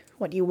make,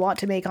 what you want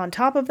to make on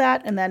top of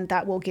that. And then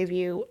that will give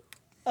you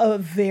a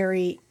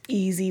very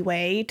easy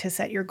way to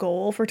set your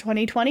goal for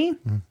 2020.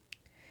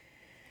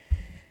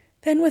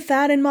 Then with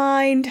that in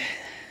mind,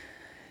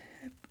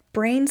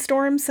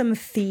 brainstorm some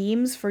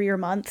themes for your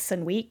months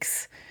and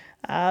weeks.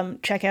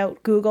 Check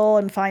out Google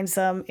and find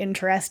some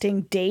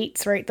interesting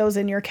dates, write those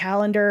in your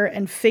calendar,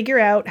 and figure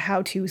out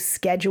how to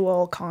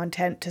schedule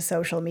content to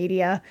social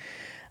media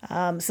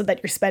so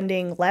that you're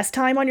spending less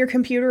time on your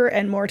computer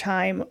and more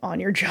time on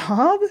your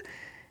job.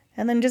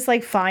 And then just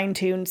like fine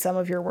tune some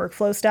of your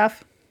workflow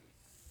stuff.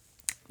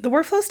 The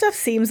workflow stuff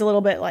seems a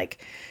little bit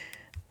like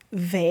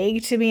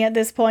vague to me at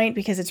this point,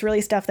 because it's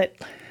really stuff that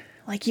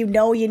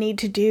you need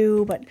to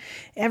do, but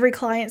every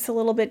client's a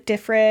little bit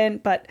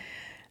different. But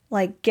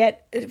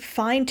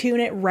fine tune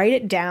it, write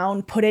it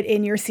down, put it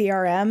in your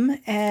CRM,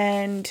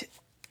 and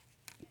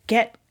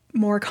get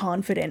more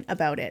confident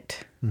about it.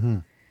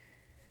 And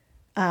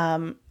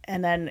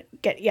then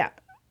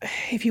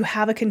if you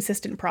have a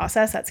consistent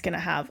process, that's going to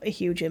have a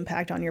huge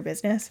impact on your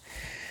business.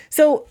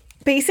 So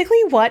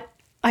basically what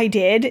I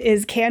did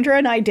is Kendra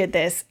and I did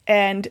this,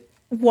 and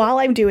while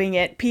I'm doing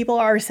it, people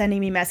are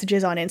sending me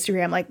messages on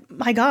Instagram like,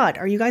 my God,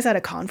 are you guys at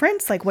a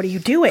conference? Like, what are you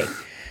doing?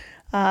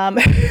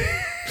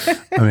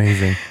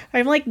 Amazing.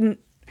 I'm like,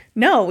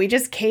 no, we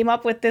just came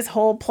up with this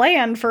whole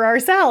plan for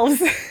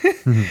ourselves.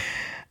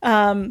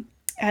 And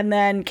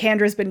then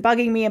Kendra's been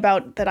bugging me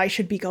about that I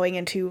should be going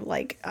into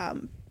like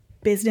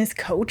business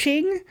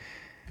coaching,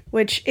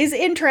 which is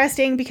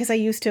interesting because I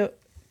used to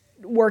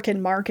work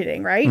in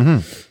marketing, right?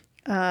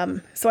 Mm-hmm.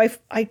 So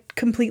I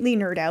completely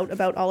nerd out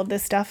about all of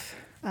this stuff.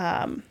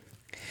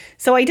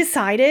 So I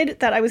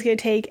decided that I was going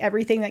to take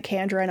everything that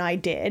Kendra and I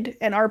did,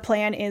 and our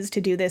plan is to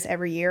do this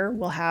every year.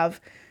 We'll have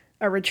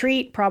a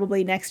retreat.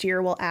 Probably next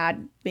year we'll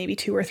add maybe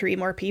 2 or 3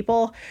 more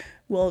people.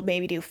 We'll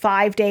maybe do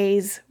 5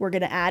 days. We're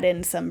going to add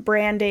in some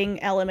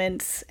branding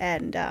elements,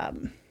 and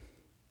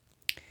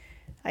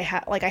I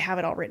have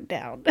it all written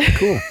down.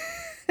 Cool.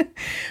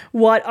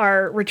 What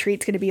our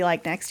retreat's going to be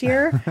like next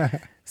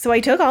year. So I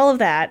took all of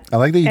that. I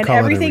like that you and call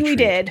everything it a retreat.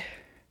 we did.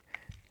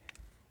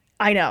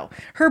 I know.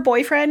 Her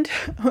boyfriend,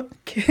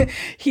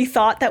 he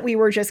thought that we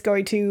were just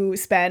going to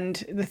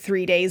spend the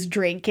 3 days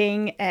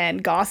drinking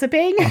and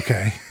gossiping.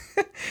 Okay.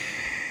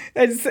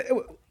 And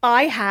so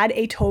I had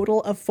a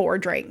total of 4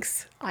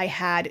 drinks. I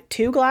had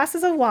 2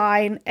 glasses of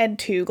wine and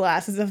 2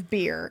 glasses of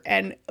beer.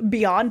 And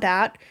beyond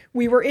that,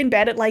 we were in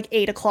bed at like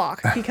 8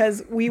 o'clock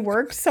because we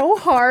worked so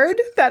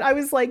hard that I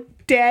was like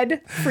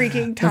dead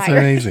freaking tired. That's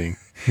amazing.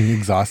 You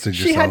exhausted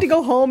yourself. She had to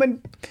go home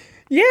and...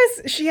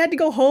 Yes, she had to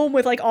go home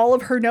with like all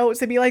of her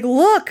notes and be like,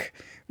 look,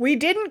 we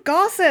didn't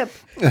gossip.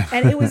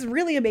 And it was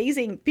really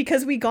amazing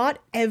because we got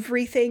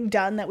everything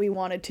done that we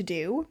wanted to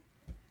do.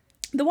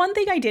 The one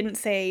thing I didn't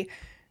say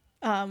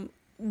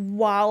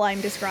while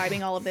I'm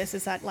describing all of this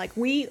is that like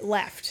we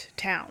left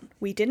town.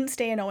 We didn't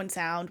stay in Owen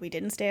Sound. We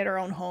didn't stay at our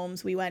own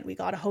homes. We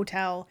got a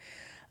hotel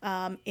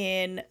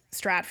in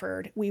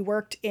Stratford. We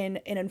worked in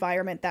an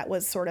environment that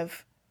was sort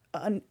of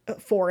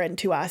foreign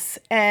to us,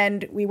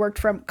 and we worked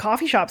from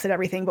coffee shops and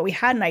everything, but we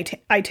had an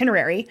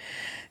itinerary,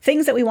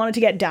 things that we wanted to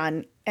get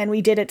done, and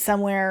we did it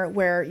somewhere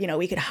where, you know,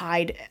 we could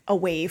hide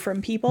away from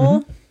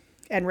people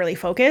and really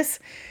focus.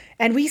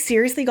 And we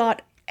seriously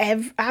got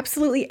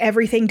absolutely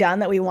everything done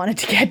that we wanted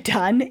to get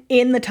done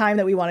in the time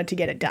that we wanted to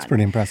get it done. That's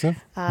pretty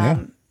impressive.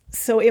 Yeah.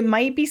 So it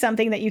might be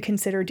something that you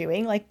consider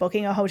doing, like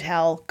booking a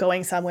hotel,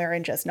 going somewhere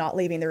and just not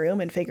leaving the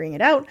room and figuring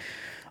it out.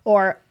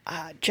 Or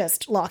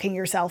just locking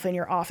yourself in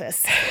your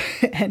office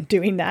and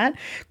doing that.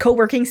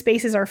 Co-working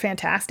spaces are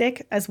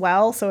fantastic as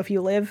well. So if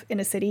you live in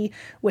a city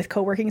with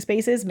co-working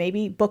spaces,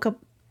 maybe book a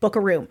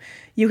room.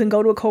 You can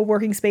go to a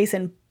co-working space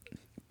and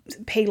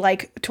pay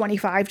like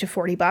 $25 to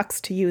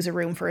 $40 to use a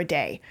room for a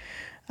day.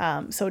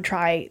 So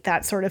try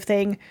that sort of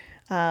thing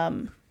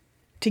to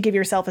give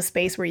yourself a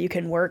space where you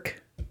can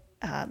work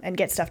and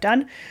get stuff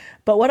done.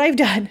 But what I've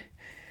done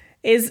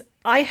is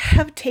I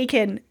have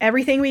taken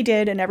everything we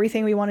did and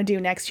everything we want to do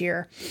next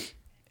year.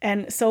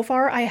 And so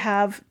far I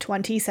have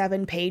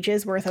 27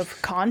 pages worth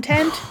of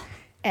content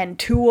and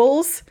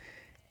tools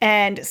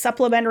and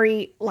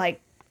supplementary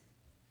like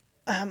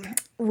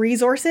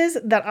resources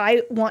that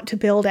I want to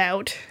build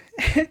out.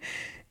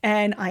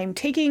 And I'm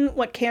taking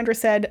what Kendra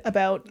said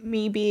about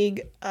me being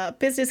a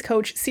business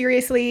coach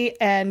seriously.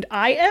 And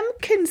I am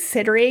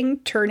considering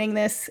turning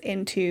this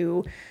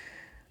into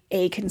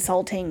a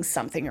consulting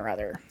something or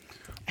other.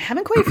 I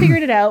haven't quite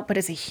figured it out, but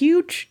it's a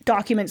huge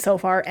document so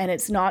far, and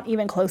it's not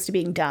even close to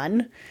being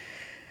done.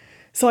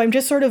 So I'm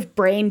just sort of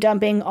brain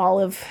dumping all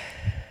of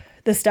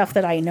the stuff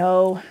that I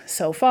know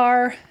so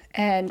far,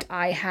 and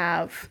I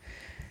have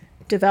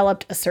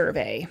developed a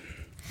survey.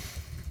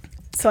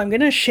 So I'm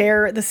going to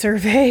share the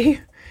survey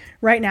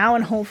right now,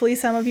 and hopefully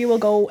some of you will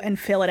go and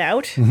fill it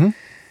out.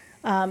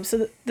 Mm-hmm.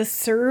 So the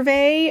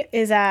survey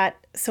is at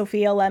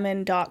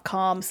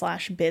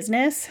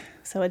sophialemon.com/business.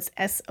 So it's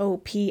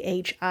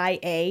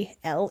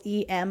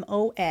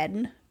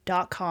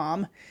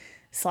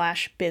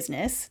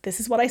SOPHIALEMON.com/business. This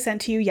is what I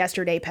sent to you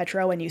yesterday,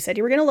 Petro, and you said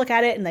you were going to look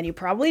at it, and then you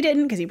probably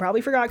didn't because you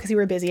probably forgot because you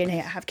were busy and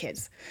have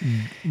kids.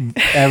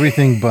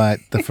 Everything but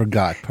the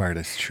forgot part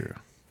is true.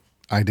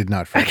 I did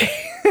not forget.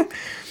 Okay.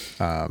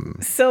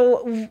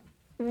 So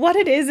what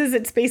it is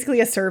it's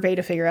basically a survey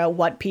to figure out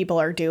what people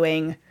are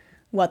doing,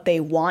 what they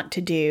want to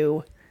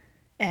do,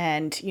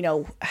 and, you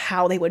know,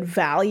 how they would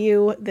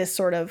value this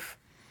sort of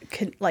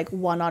like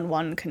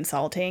one-on-one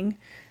consulting,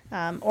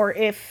 or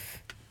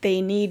if they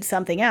need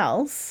something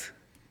else,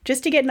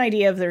 just to get an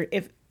idea of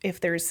if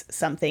there's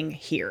something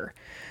here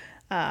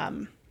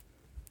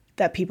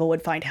that people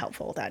would find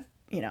helpful. That,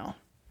 you know,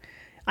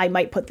 I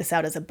might put this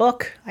out as a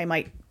book, I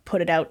might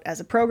put it out as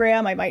a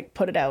program, I might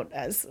put it out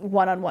as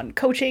one-on-one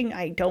coaching.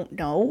 I don't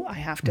know. I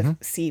have to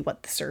see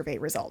what the survey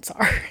results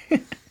are.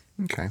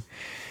 Okay.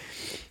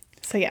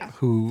 So yeah.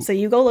 So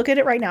you go look at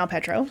it right now,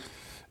 Petro.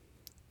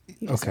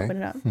 You just open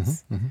it up.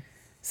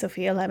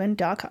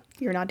 SophiaLemon.com.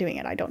 You're not doing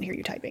it. I don't hear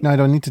you typing. No, I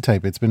don't need to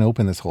type. It's been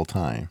open this whole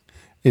time.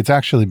 It's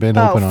actually been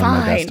open on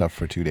my desktop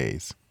for 2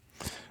 days.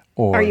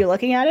 Are you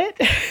looking at it?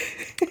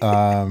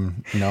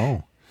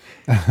 No.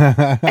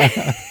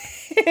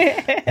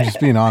 I'm just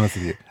being honest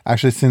with you.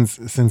 Actually,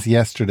 since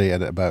yesterday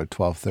at about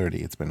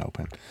 12:30, it's been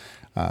open.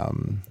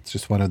 It's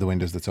just one of the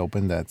windows that's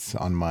open that's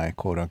on my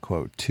quote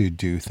unquote to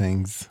do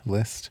things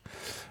list.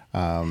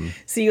 So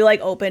you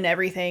like open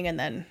everything and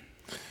then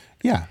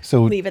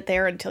so leave it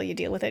there until you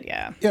deal with it.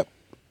 Yeah. Yep.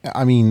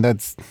 I mean,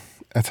 that's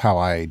how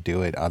I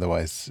do it.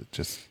 Otherwise,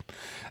 just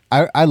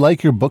I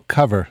like your book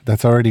cover.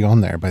 That's already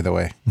on there, by the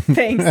way.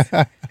 Thanks.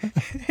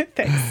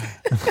 Thanks.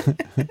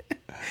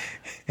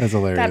 That's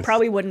hilarious. That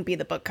probably wouldn't be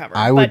the book cover.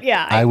 I would, but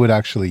yeah, I would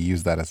actually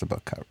use that as a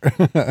book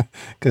cover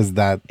because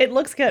it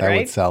looks good, that right?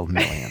 would sell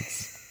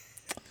millions.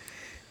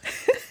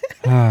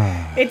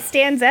 It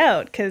stands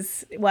out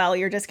because, well,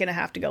 you're just going to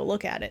have to go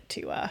look at it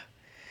to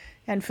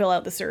and fill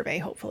out the survey.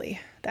 Hopefully,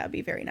 that would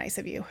be very nice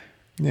of you.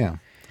 Yeah,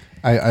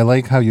 I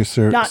like how your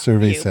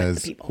survey you,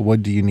 says,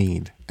 "What do you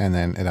need?" and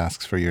then it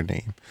asks for your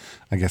name.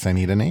 I guess I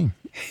need a name.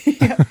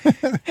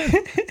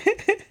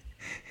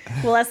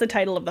 Well, that's the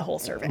title of the whole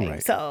survey.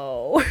 Right.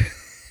 So.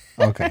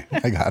 Okay,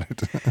 I got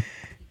it.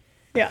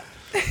 Yeah.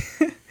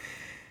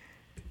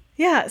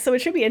 Yeah, so it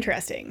should be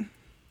interesting.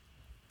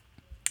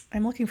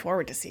 I'm looking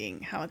forward to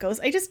seeing how it goes.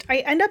 I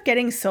end up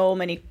getting so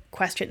many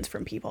questions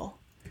from people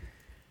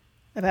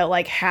about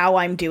like how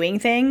I'm doing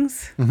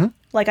things. Mm-hmm.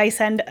 Like I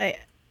send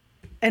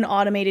an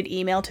automated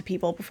email to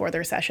people before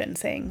their session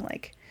saying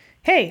like,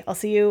 hey, I'll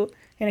see you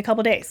in a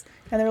couple days.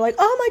 And they're like,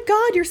 oh my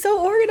God, you're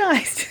so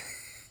organized.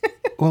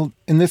 Well,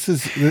 and this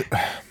is,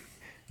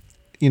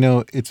 you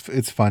know,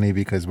 it's funny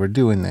because we're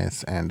doing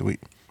this and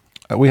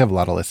we have a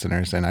lot of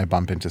listeners and I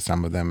bump into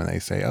some of them and they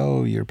say,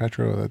 oh, you're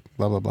Petro,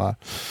 blah, blah, blah.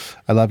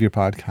 I love your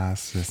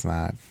podcast, this and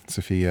that.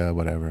 Sophia,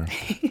 whatever.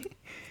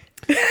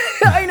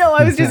 I know.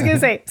 I was just going to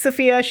say,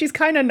 Sophia, she's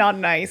kind of not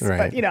nice, right.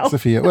 But you know.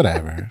 Sophia,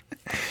 whatever.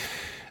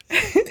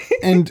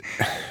 And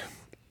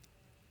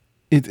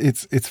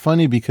it's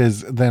funny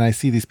because then I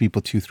see these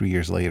people 2-3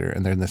 years later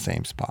and they're in the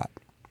same spot.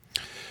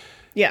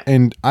 Yeah.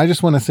 And I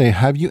just want to say,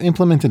 have you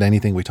implemented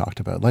anything we talked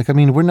about? Like, I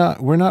mean, we're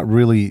not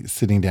really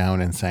sitting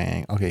down and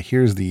saying, okay,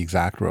 here's the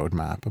exact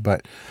roadmap.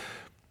 But,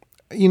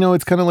 you know,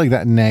 it's kind of like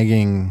that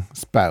nagging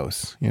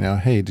spouse, you know,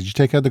 hey, did you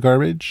take out the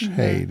garbage? Mm-hmm.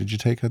 Hey, did you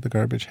take out the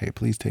garbage? Hey,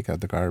 please take out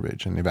the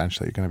garbage. And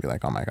eventually you're going to be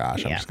like, oh my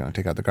gosh, I'm just going to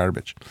take out the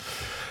garbage.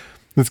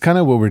 That's kind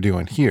of what we're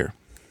doing here.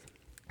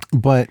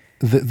 But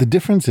the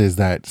difference is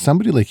that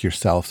somebody like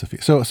yourself,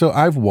 Sophia, so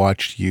I've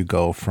watched you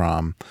go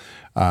from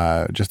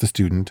just a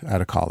student at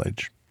a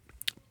college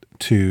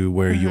to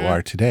where you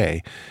are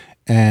today.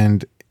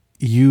 And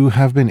you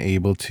have been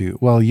able to,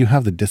 well, you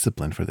have the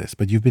discipline for this,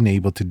 but you've been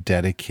able to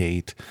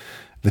dedicate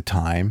the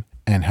time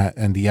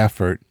and the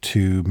effort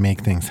to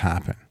make things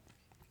happen.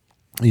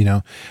 You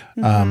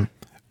know,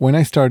 when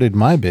I started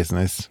my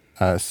business,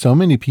 so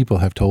many people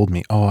have told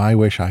me, oh, I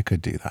wish I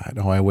could do that.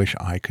 Oh, I wish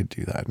I could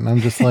do that. And I'm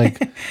just like,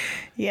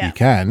 you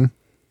can,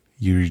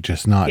 you're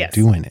just not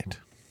doing it.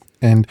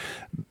 And,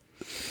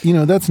 you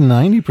know, that's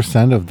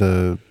 90% of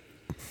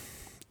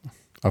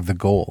the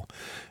goal.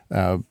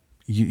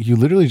 You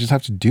literally just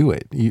have to do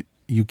it.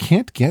 You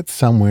can't get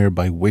somewhere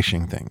by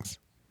wishing things.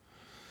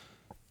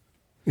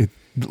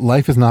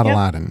 Life is not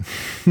Aladdin.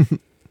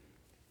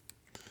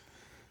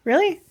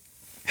 Really?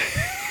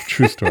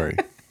 True story.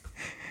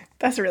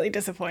 That's really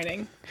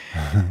disappointing.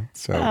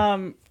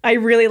 So I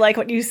really like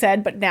what you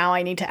said, but now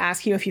I need to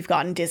ask you if you've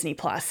gotten Disney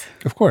Plus.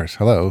 Of course.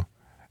 Hello.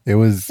 It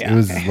was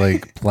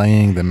like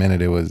playing the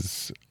minute it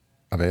was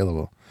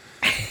available.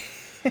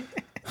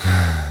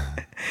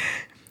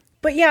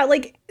 But yeah,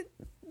 like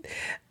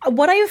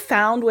what I have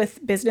found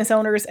with business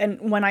owners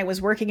and when I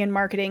was working in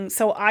marketing,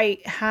 so I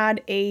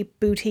had a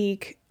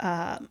boutique,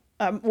 a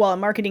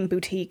marketing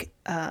boutique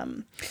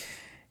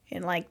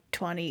in like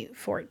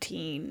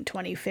 2014,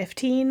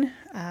 2015.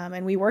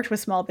 And we worked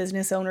with small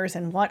business owners.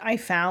 And what I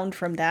found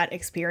from that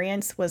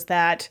experience was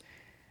that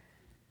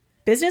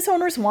business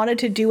owners wanted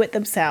to do it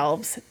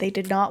themselves. They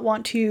did not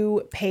want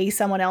to pay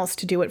someone else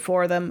to do it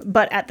for them.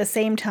 But at the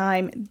same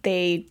time,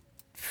 they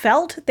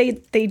felt they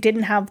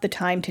didn't have the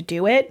time to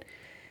do it,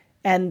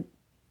 and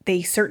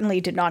they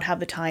certainly did not have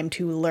the time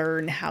to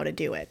learn how to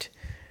do it.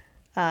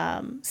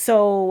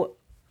 So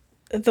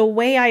the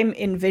way I'm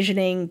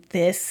envisioning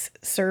this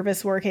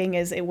service working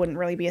is it wouldn't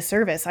really be a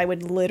service. I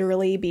would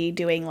literally be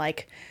doing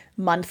like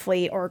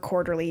monthly or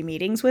quarterly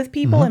meetings with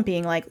people and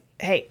being like,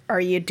 hey,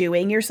 are you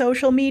doing your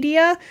social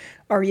media?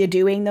 Are you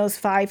doing those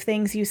 5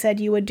 things you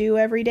said you would do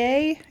every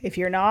day? If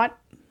you're not,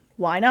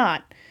 why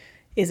not?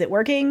 Is it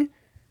working?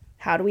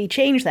 How do we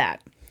change that?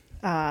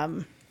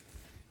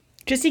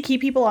 Just to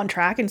keep people on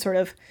track and sort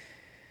of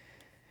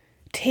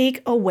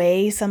take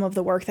away some of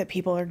the work that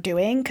people are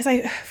doing.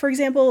 Because for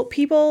example,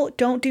 people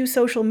don't do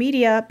social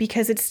media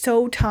because it's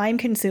so time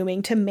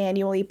consuming to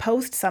manually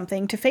post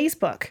something to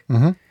Facebook.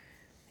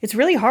 It's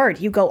really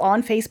hard. You go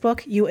on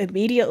Facebook, you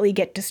immediately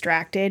get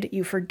distracted,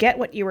 you forget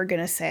what you were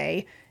going to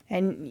say,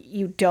 and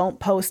you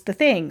don't post the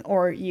thing,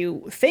 or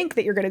you think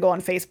that you're going to go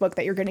on Facebook,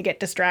 that you're going to get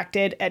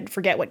distracted and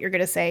forget what you're going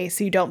to say,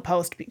 so you don't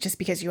post just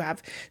because you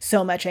have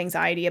so much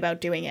anxiety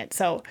about doing it.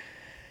 So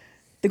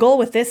the goal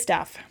with this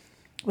stuff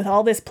with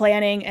all this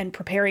planning and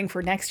preparing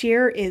for next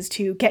year is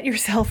to get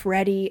yourself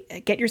ready,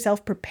 get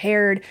yourself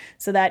prepared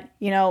so that,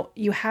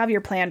 you have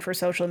your plan for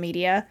social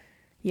media.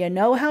 You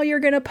know how you're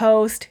going to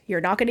post.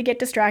 You're not going to get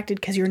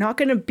distracted because you're not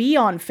going to be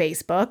on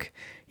Facebook.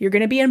 You're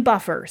going to be in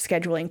Buffer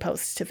scheduling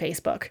posts to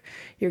Facebook.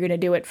 You're going to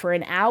do it for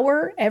an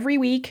hour every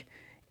week,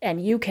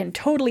 and you can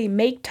totally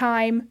make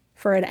time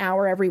for an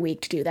hour every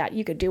week to do that.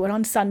 You could do it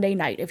on Sunday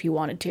night if you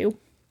wanted to.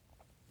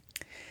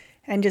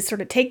 And just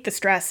sort of take the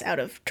stress out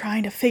of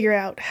trying to figure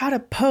out how to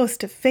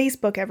post to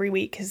Facebook every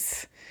week.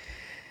 Because,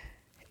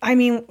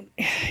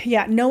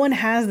 no one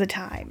has the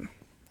time.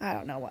 I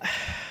don't know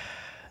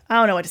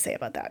what to say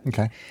about that.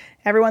 Okay.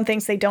 Everyone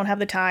thinks they don't have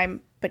the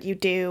time, but you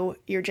do.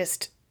 You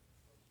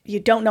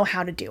don't know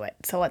how to do it.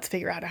 So let's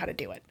figure out how to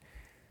do it.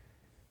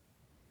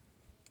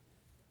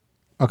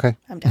 Okay.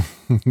 I'm done.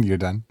 You're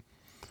done?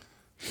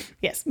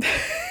 Yes.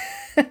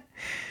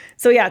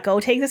 So yeah, go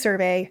take the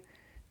survey.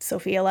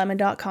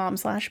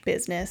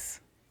 sophialemon.com/business.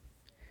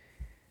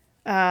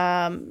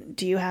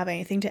 Do you have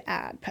anything to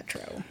add,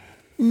 Petro?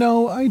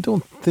 No, I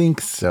don't think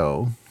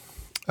so.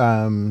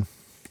 Another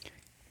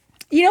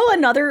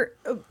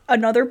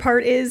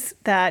part is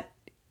that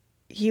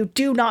you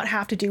do not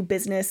have to do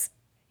business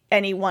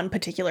any one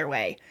particular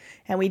way.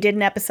 And we did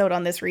an episode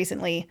on this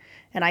recently,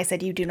 and I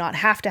said you do not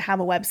have to have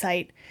a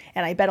website.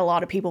 And I bet a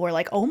lot of people were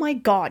like, oh my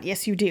God,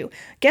 yes you do.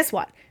 Guess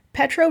what?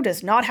 Petro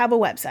does not have a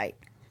website.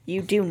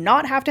 You do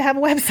not have to have a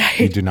website.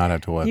 You do not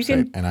have to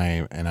website. And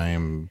I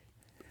am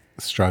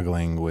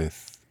struggling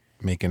with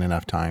making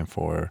enough time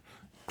for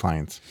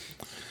clients.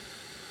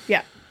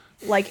 Yeah.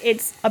 Like,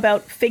 it's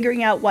about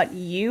figuring out what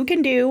you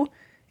can do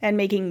and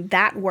making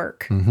that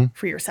work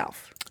for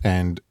yourself.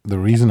 And the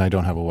reason I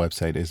don't have a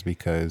website is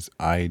because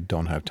I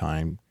don't have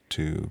time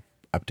to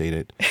update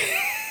it.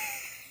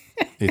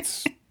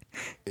 It's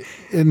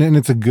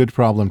a good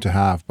problem to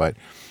have, but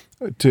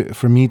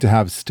for me to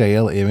have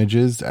stale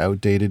images,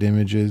 outdated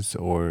images,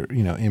 or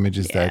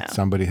images that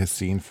somebody has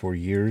seen for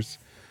years,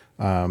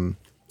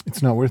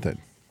 it's not worth it.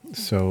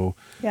 So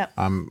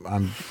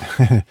I'm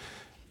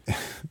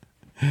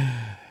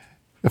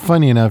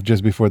funny enough,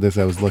 just before this,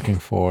 I was looking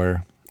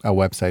for a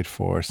website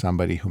for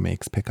somebody who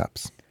makes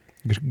pickups,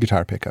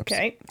 guitar pickups.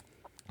 Okay.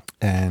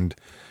 And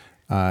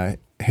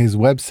his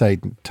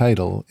website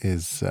title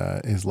is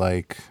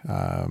like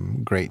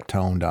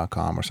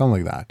greattone.com or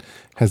something like that.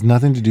 Has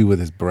nothing to do with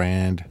his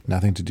brand,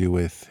 nothing to do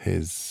with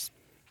his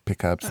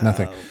pickups,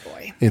 nothing. Oh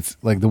boy. It's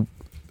like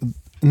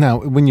now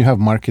when you have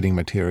marketing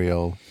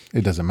material,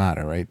 it doesn't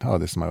matter, right? Oh,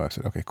 this is my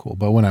website. Okay, cool.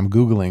 But when I'm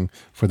Googling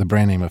for the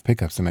brand name of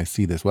pickups and I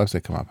see this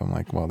website come up, I'm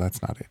like, well,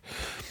 that's not it.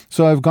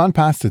 So I've gone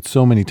past it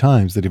so many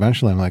times that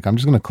eventually I'm like, I'm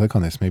just going to click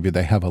on this. Maybe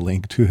they have a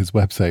link to his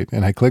website.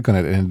 And I click on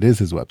it and it is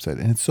his website.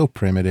 And it's so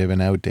primitive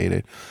and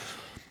outdated.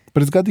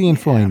 But it's got the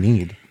info I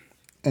need.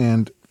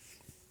 And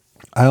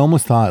I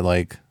almost thought,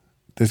 like,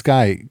 this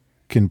guy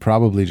can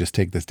probably just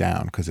take this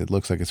down because it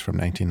looks like it's from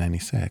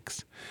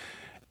 1996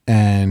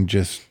 and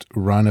just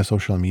run a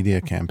social media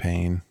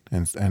campaign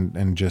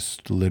and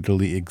just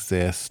literally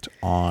exist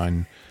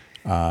on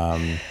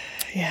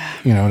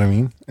you know what I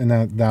mean? And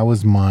that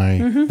was my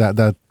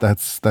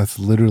that's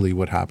literally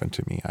what happened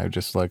to me. I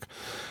just like,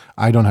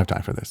 I don't have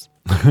time for this.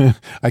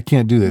 I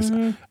can't do this.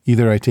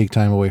 Either I take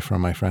time away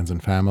from my friends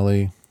and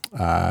family,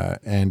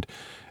 and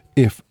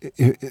if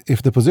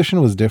the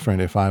position was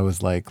different, if I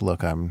was like,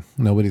 look,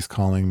 nobody's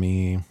calling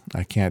me,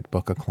 I can't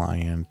book a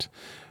client,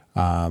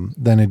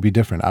 then it'd be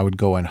different. I would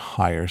go and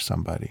hire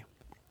somebody.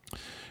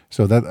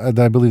 So that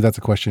I believe that's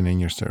a question in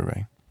your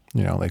survey.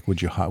 Like, what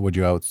would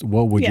you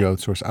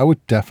outsource? I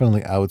would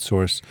definitely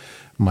outsource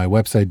my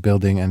website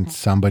building and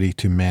somebody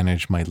to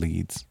manage my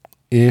leads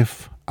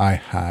if I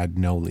had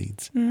no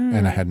leads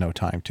and I had no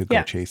time to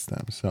go chase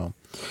them. So,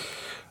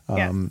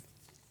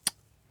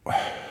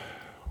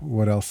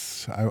 what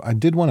else? I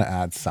did want to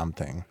add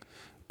something,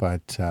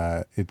 but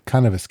it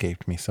kind of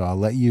escaped me. So I'll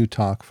let you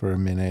talk for a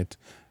minute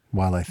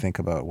while I think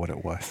about what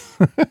it was.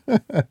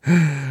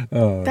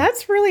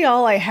 That's really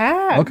all I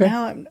had. Okay.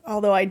 Now,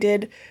 although I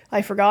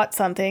forgot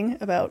something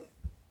about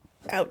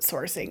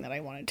outsourcing that I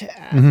wanted to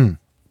add.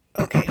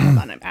 Okay, hold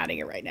on. I'm adding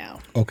it right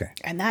now. Okay.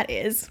 And that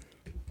is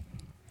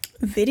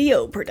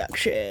video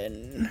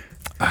production.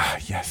 Ah,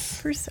 yes.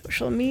 For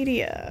social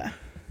media.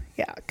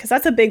 Yeah, because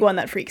that's a big one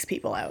that freaks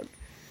people out.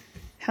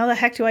 How the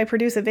heck do I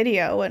produce a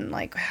video and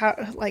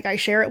I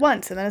share it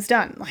once and then it's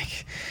done?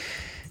 Like,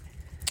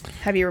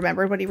 have you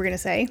remembered what you were going to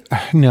say?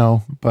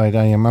 No, but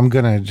I'm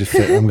going to just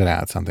say, I'm going to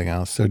add something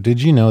else. So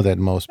did you know that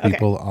most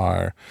people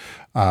are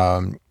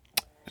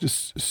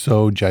just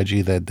so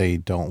judgy that they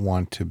don't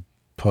want to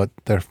put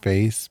their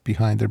face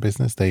behind their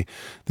business? They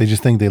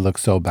just think they look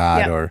so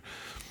bad, or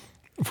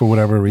for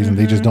whatever reason,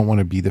 they just don't want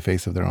to be the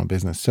face of their own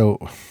business. So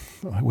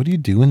what do you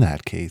do in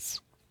that case?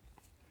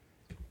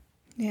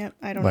 Yeah,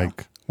 I don't know.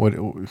 What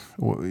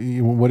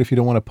if you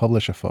don't want to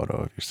publish a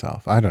photo of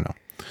yourself? I don't know.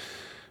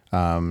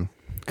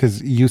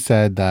 Because you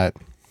said that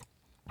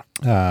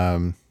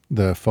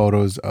the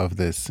photos of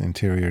this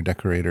interior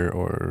decorator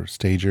or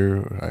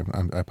stager, I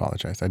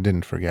apologize, I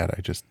didn't forget,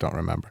 I just don't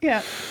remember.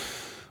 Yeah.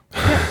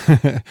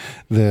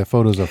 the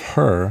photos of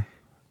her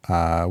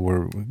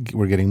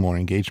were getting more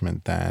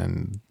engagement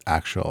than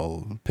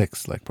actual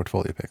pics, like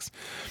portfolio pics.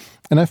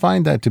 And I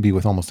find that to be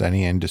with almost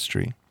any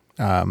industry.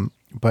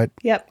 But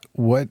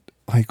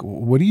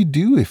what do you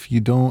do if you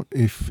don't,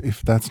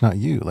 if that's not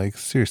you? Like,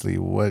 seriously,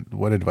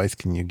 what advice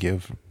can you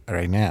give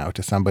right now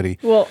to somebody?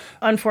 Well,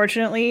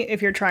 unfortunately,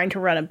 if you're trying to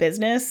run a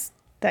business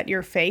that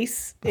your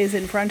face is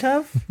in front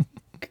of,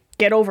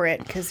 get over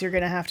it, because you're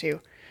going to have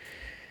to.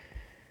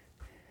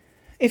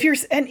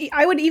 And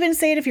I would even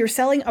say it if you're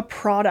selling a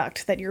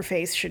product, that your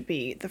face should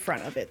be the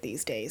front of it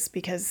these days,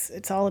 because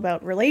it's all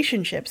about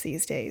relationships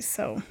these days.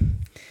 So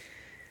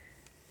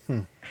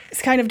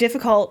it's kind of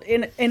difficult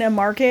in a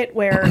market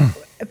where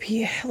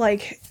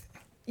like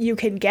you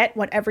can get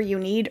whatever you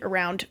need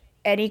around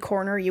any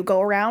corner you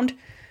go around.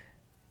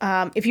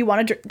 If you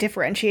want to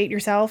differentiate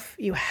yourself,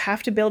 you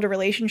have to build a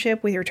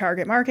relationship with your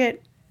target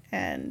market.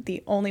 And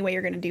the only way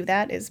you're going to do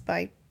that is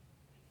by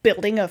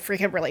building a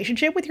freaking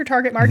relationship with your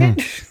target market.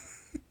 Mm-hmm.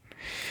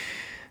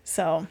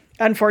 So,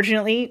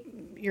 unfortunately,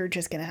 you're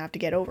just going to have to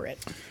get over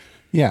it.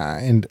 Yeah,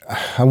 and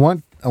I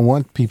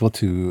want people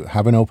to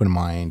have an open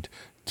mind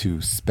to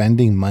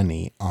spending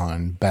money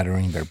on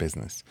bettering their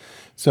business.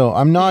 So,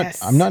 I'm not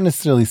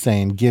necessarily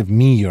saying give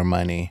me your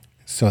money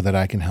so that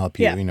I can help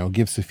you,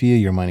 give Sophia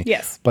your money.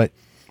 Yes. But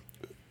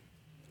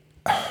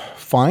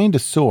find a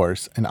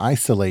source and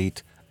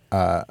isolate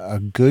a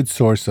good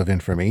source of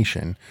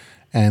information.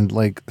 And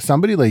like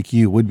somebody like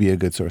you would be a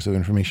good source of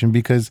information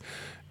because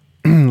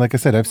like I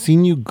said, I've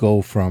seen you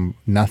go from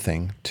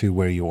nothing to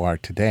where you are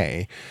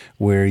today,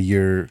 where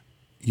you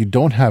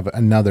don't have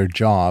another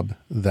job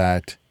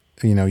that,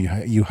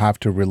 you have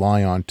to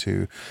rely on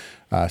to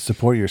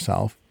support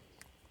yourself.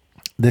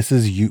 This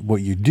is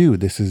what you do.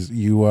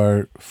 You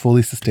are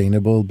fully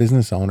sustainable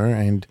business owner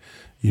and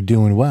you're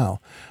doing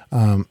well.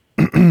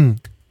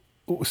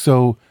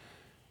 So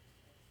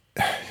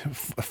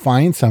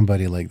find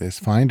somebody like this,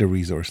 find a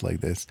resource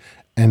like this,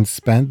 and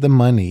spend the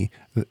money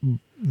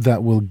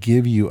that will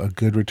give you a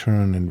good return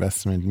on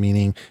investment,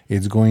 meaning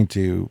it's going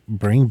to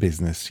bring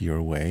business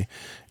your way.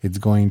 It's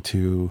going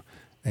to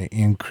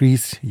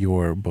increase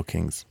your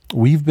bookings.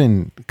 We've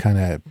been kind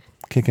of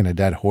kicking a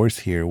dead horse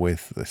here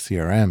with the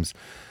CRMs.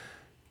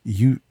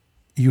 You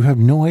have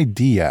no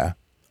idea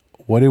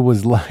what it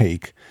was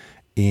like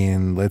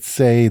in, let's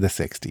say, the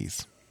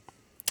 60s,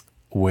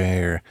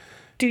 where...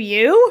 Do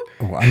you?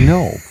 Well,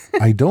 no,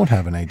 I don't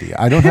have an idea.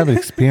 I don't have an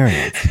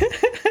experience.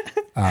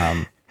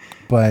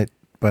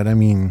 But I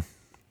mean,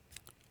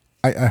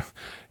 I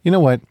you know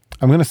what?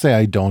 I'm going to say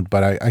I don't,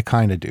 but I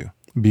kind of do,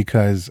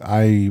 because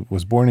I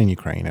was born in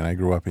Ukraine and I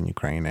grew up in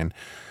Ukraine, and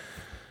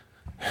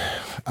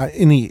I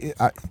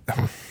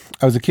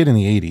was a kid in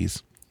the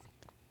 80s,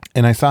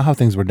 and I saw how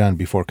things were done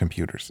before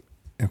computers.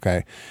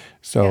 Okay.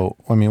 So,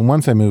 I mean,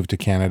 once I moved to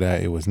Canada,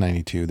 it was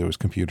 92. There was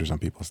computers on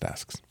people's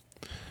desks.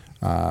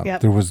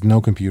 There was no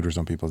computers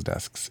on people's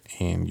desks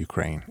in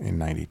Ukraine in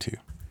 92.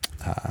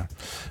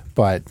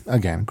 But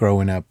again,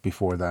 growing up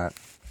before that,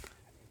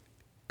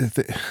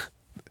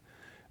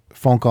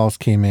 phone calls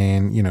came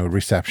in,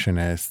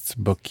 receptionists,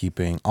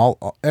 bookkeeping,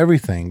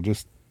 everything,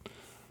 just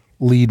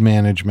lead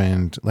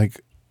management.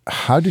 Like,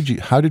 how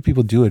did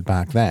people do it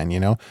back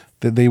then?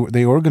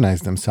 They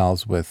organized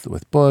themselves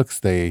with books.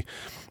 They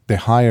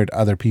hired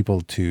other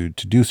people to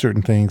do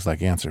certain things,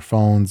 like answer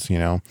phones.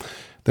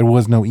 There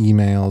was no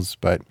emails,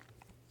 but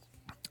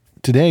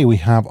today we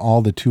have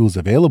all the tools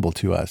available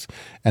to us.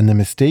 And the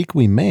mistake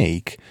we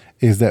make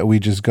is that we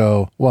just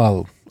go,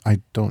 well, I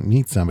don't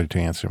need somebody to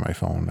answer my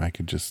phone. I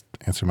could just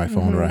answer my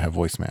phone, or I have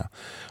voicemail.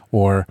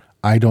 Or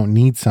I don't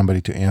need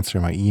somebody to answer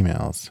my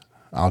emails.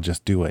 I'll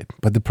just do it.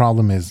 But the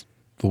problem is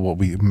what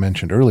we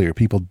mentioned earlier.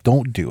 People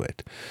don't do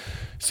it.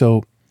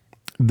 So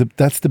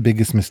that's the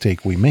biggest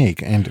mistake we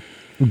make. And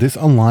this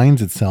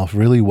aligns itself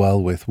really well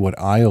with what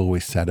I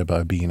always said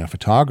about being a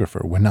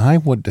photographer. When I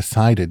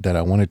decided that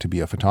I wanted to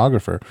be a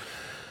photographer,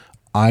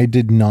 I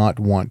did not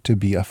want to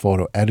be a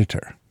photo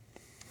editor.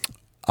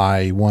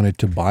 I wanted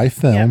to buy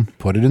film,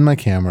 put it in my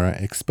camera,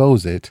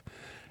 expose it,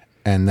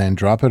 and then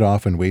drop it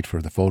off and wait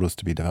for the photos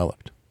to be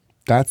developed.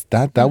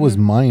 That was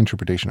my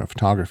interpretation of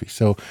photography.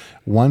 So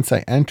once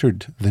I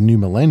entered the new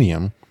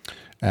millennium,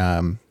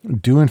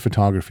 doing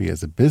photography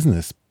as a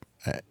business,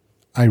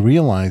 I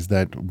realized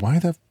that why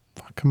the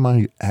fuck am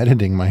I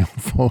editing my own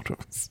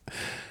photos?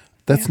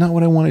 That's not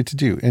what I wanted to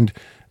do. And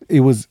it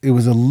was a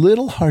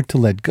little hard to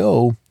let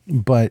go,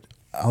 but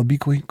I'll be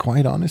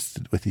quite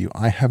honest with you.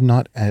 I have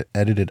not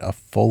edited a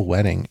full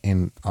wedding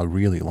in a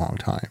really long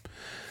time.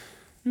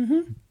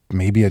 Mm-hmm.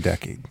 Maybe a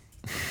decade.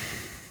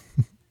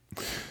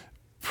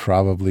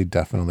 Probably,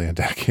 definitely a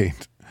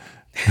decade.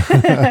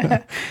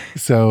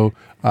 So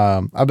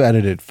I've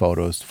edited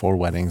photos for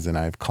weddings, and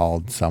I've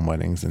called some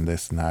weddings and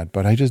this and that,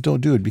 but I just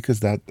don't do it because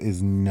that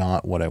is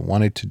not what I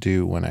wanted to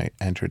do when I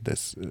entered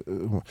this.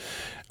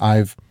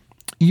 I've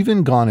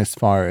even gone as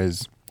far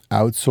as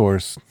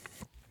outsource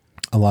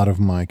a lot of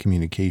my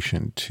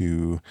communication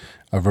to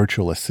a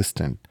virtual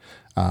assistant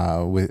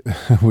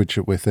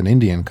with an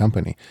Indian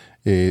company.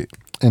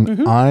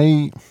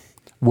 I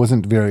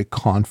wasn't very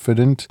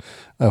confident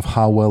of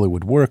how well it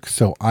would work.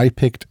 So I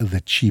picked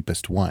the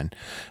cheapest one.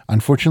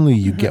 Unfortunately,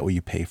 you get what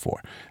you pay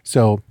for.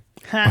 So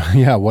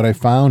yeah, what I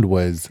found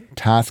was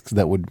tasks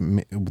that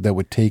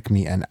would take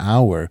me an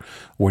hour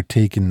were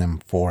taking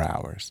them 4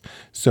 hours.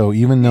 So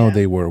even though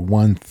they were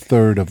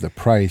 1/3 of the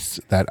price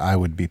that I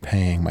would be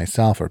paying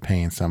myself or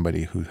paying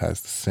somebody who has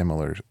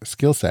similar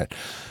skill set,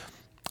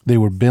 they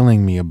were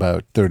billing me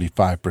about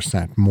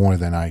 35% more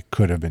than I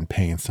could have been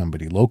paying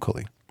somebody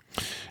locally.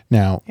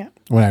 Now,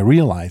 when I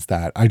realized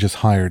that, I just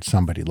hired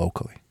somebody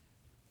locally,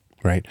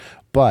 right?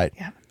 But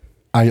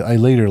I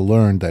later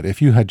learned that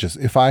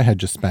if I had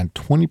just spent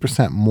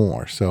 20%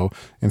 more, so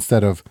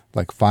instead of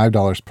like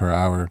 $5 per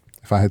hour,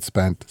 if I had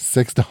spent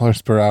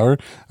 $6 per hour,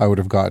 I would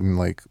have gotten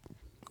like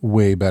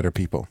way better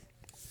people.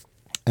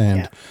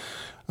 And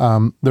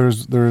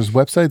there's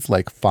websites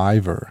like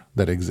Fiverr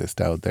that exist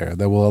out there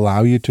that will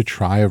allow you to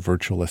try a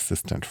virtual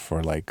assistant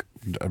for like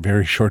a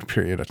very short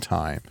period of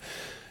time.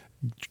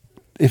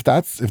 If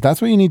that's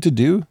what you need to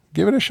do,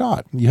 give it a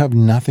shot. You have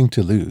nothing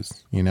to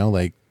lose,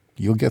 like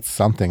you'll get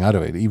something out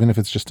of it, even if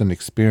it's just an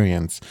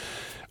experience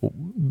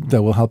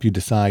that will help you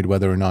decide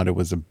whether or not it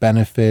was a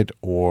benefit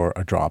or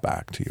a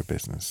drawback to your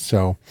business.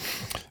 So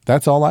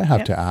that's all I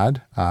have to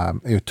add.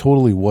 It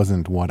totally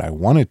wasn't what I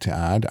wanted to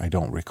add. I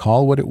don't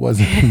recall what it was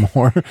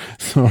anymore,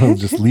 so I'll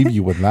just leave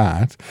you with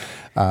that.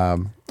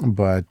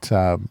 But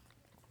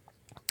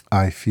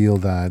I feel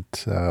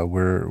that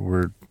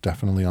we're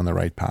definitely on the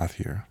right path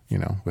here,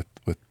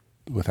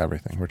 with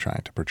everything we're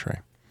trying to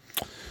portray.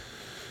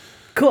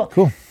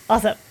 Cool.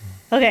 Awesome.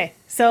 Okay,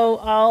 so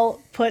I'll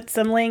put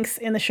some links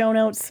in the show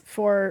notes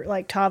for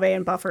like Tave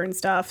and Buffer and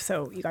stuff,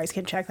 so you guys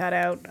can check that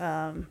out.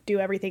 Do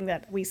everything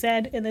that we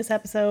said in this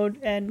episode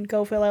and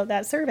go fill out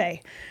that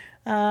survey.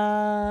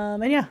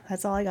 And yeah,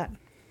 that's all I got.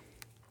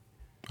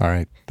 All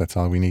right, that's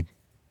all we need.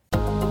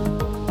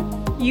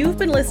 You've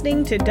been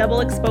listening to Double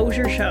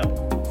Exposure Show.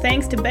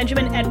 Thanks to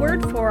Benjamin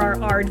Edward for our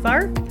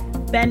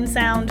aardvark, Ben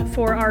Sound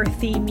for our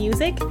theme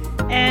music,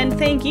 and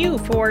thank you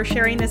for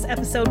sharing this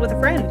episode with a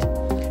friend.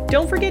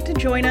 Don't forget to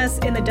join us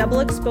in the Double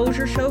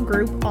Exposure Show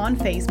group on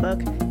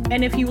Facebook.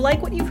 And if you like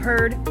what you've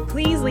heard,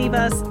 please leave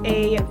us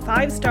a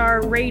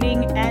 5-star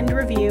rating and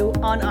review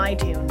on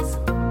iTunes.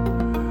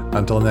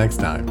 Until next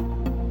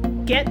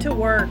time. Get to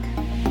work.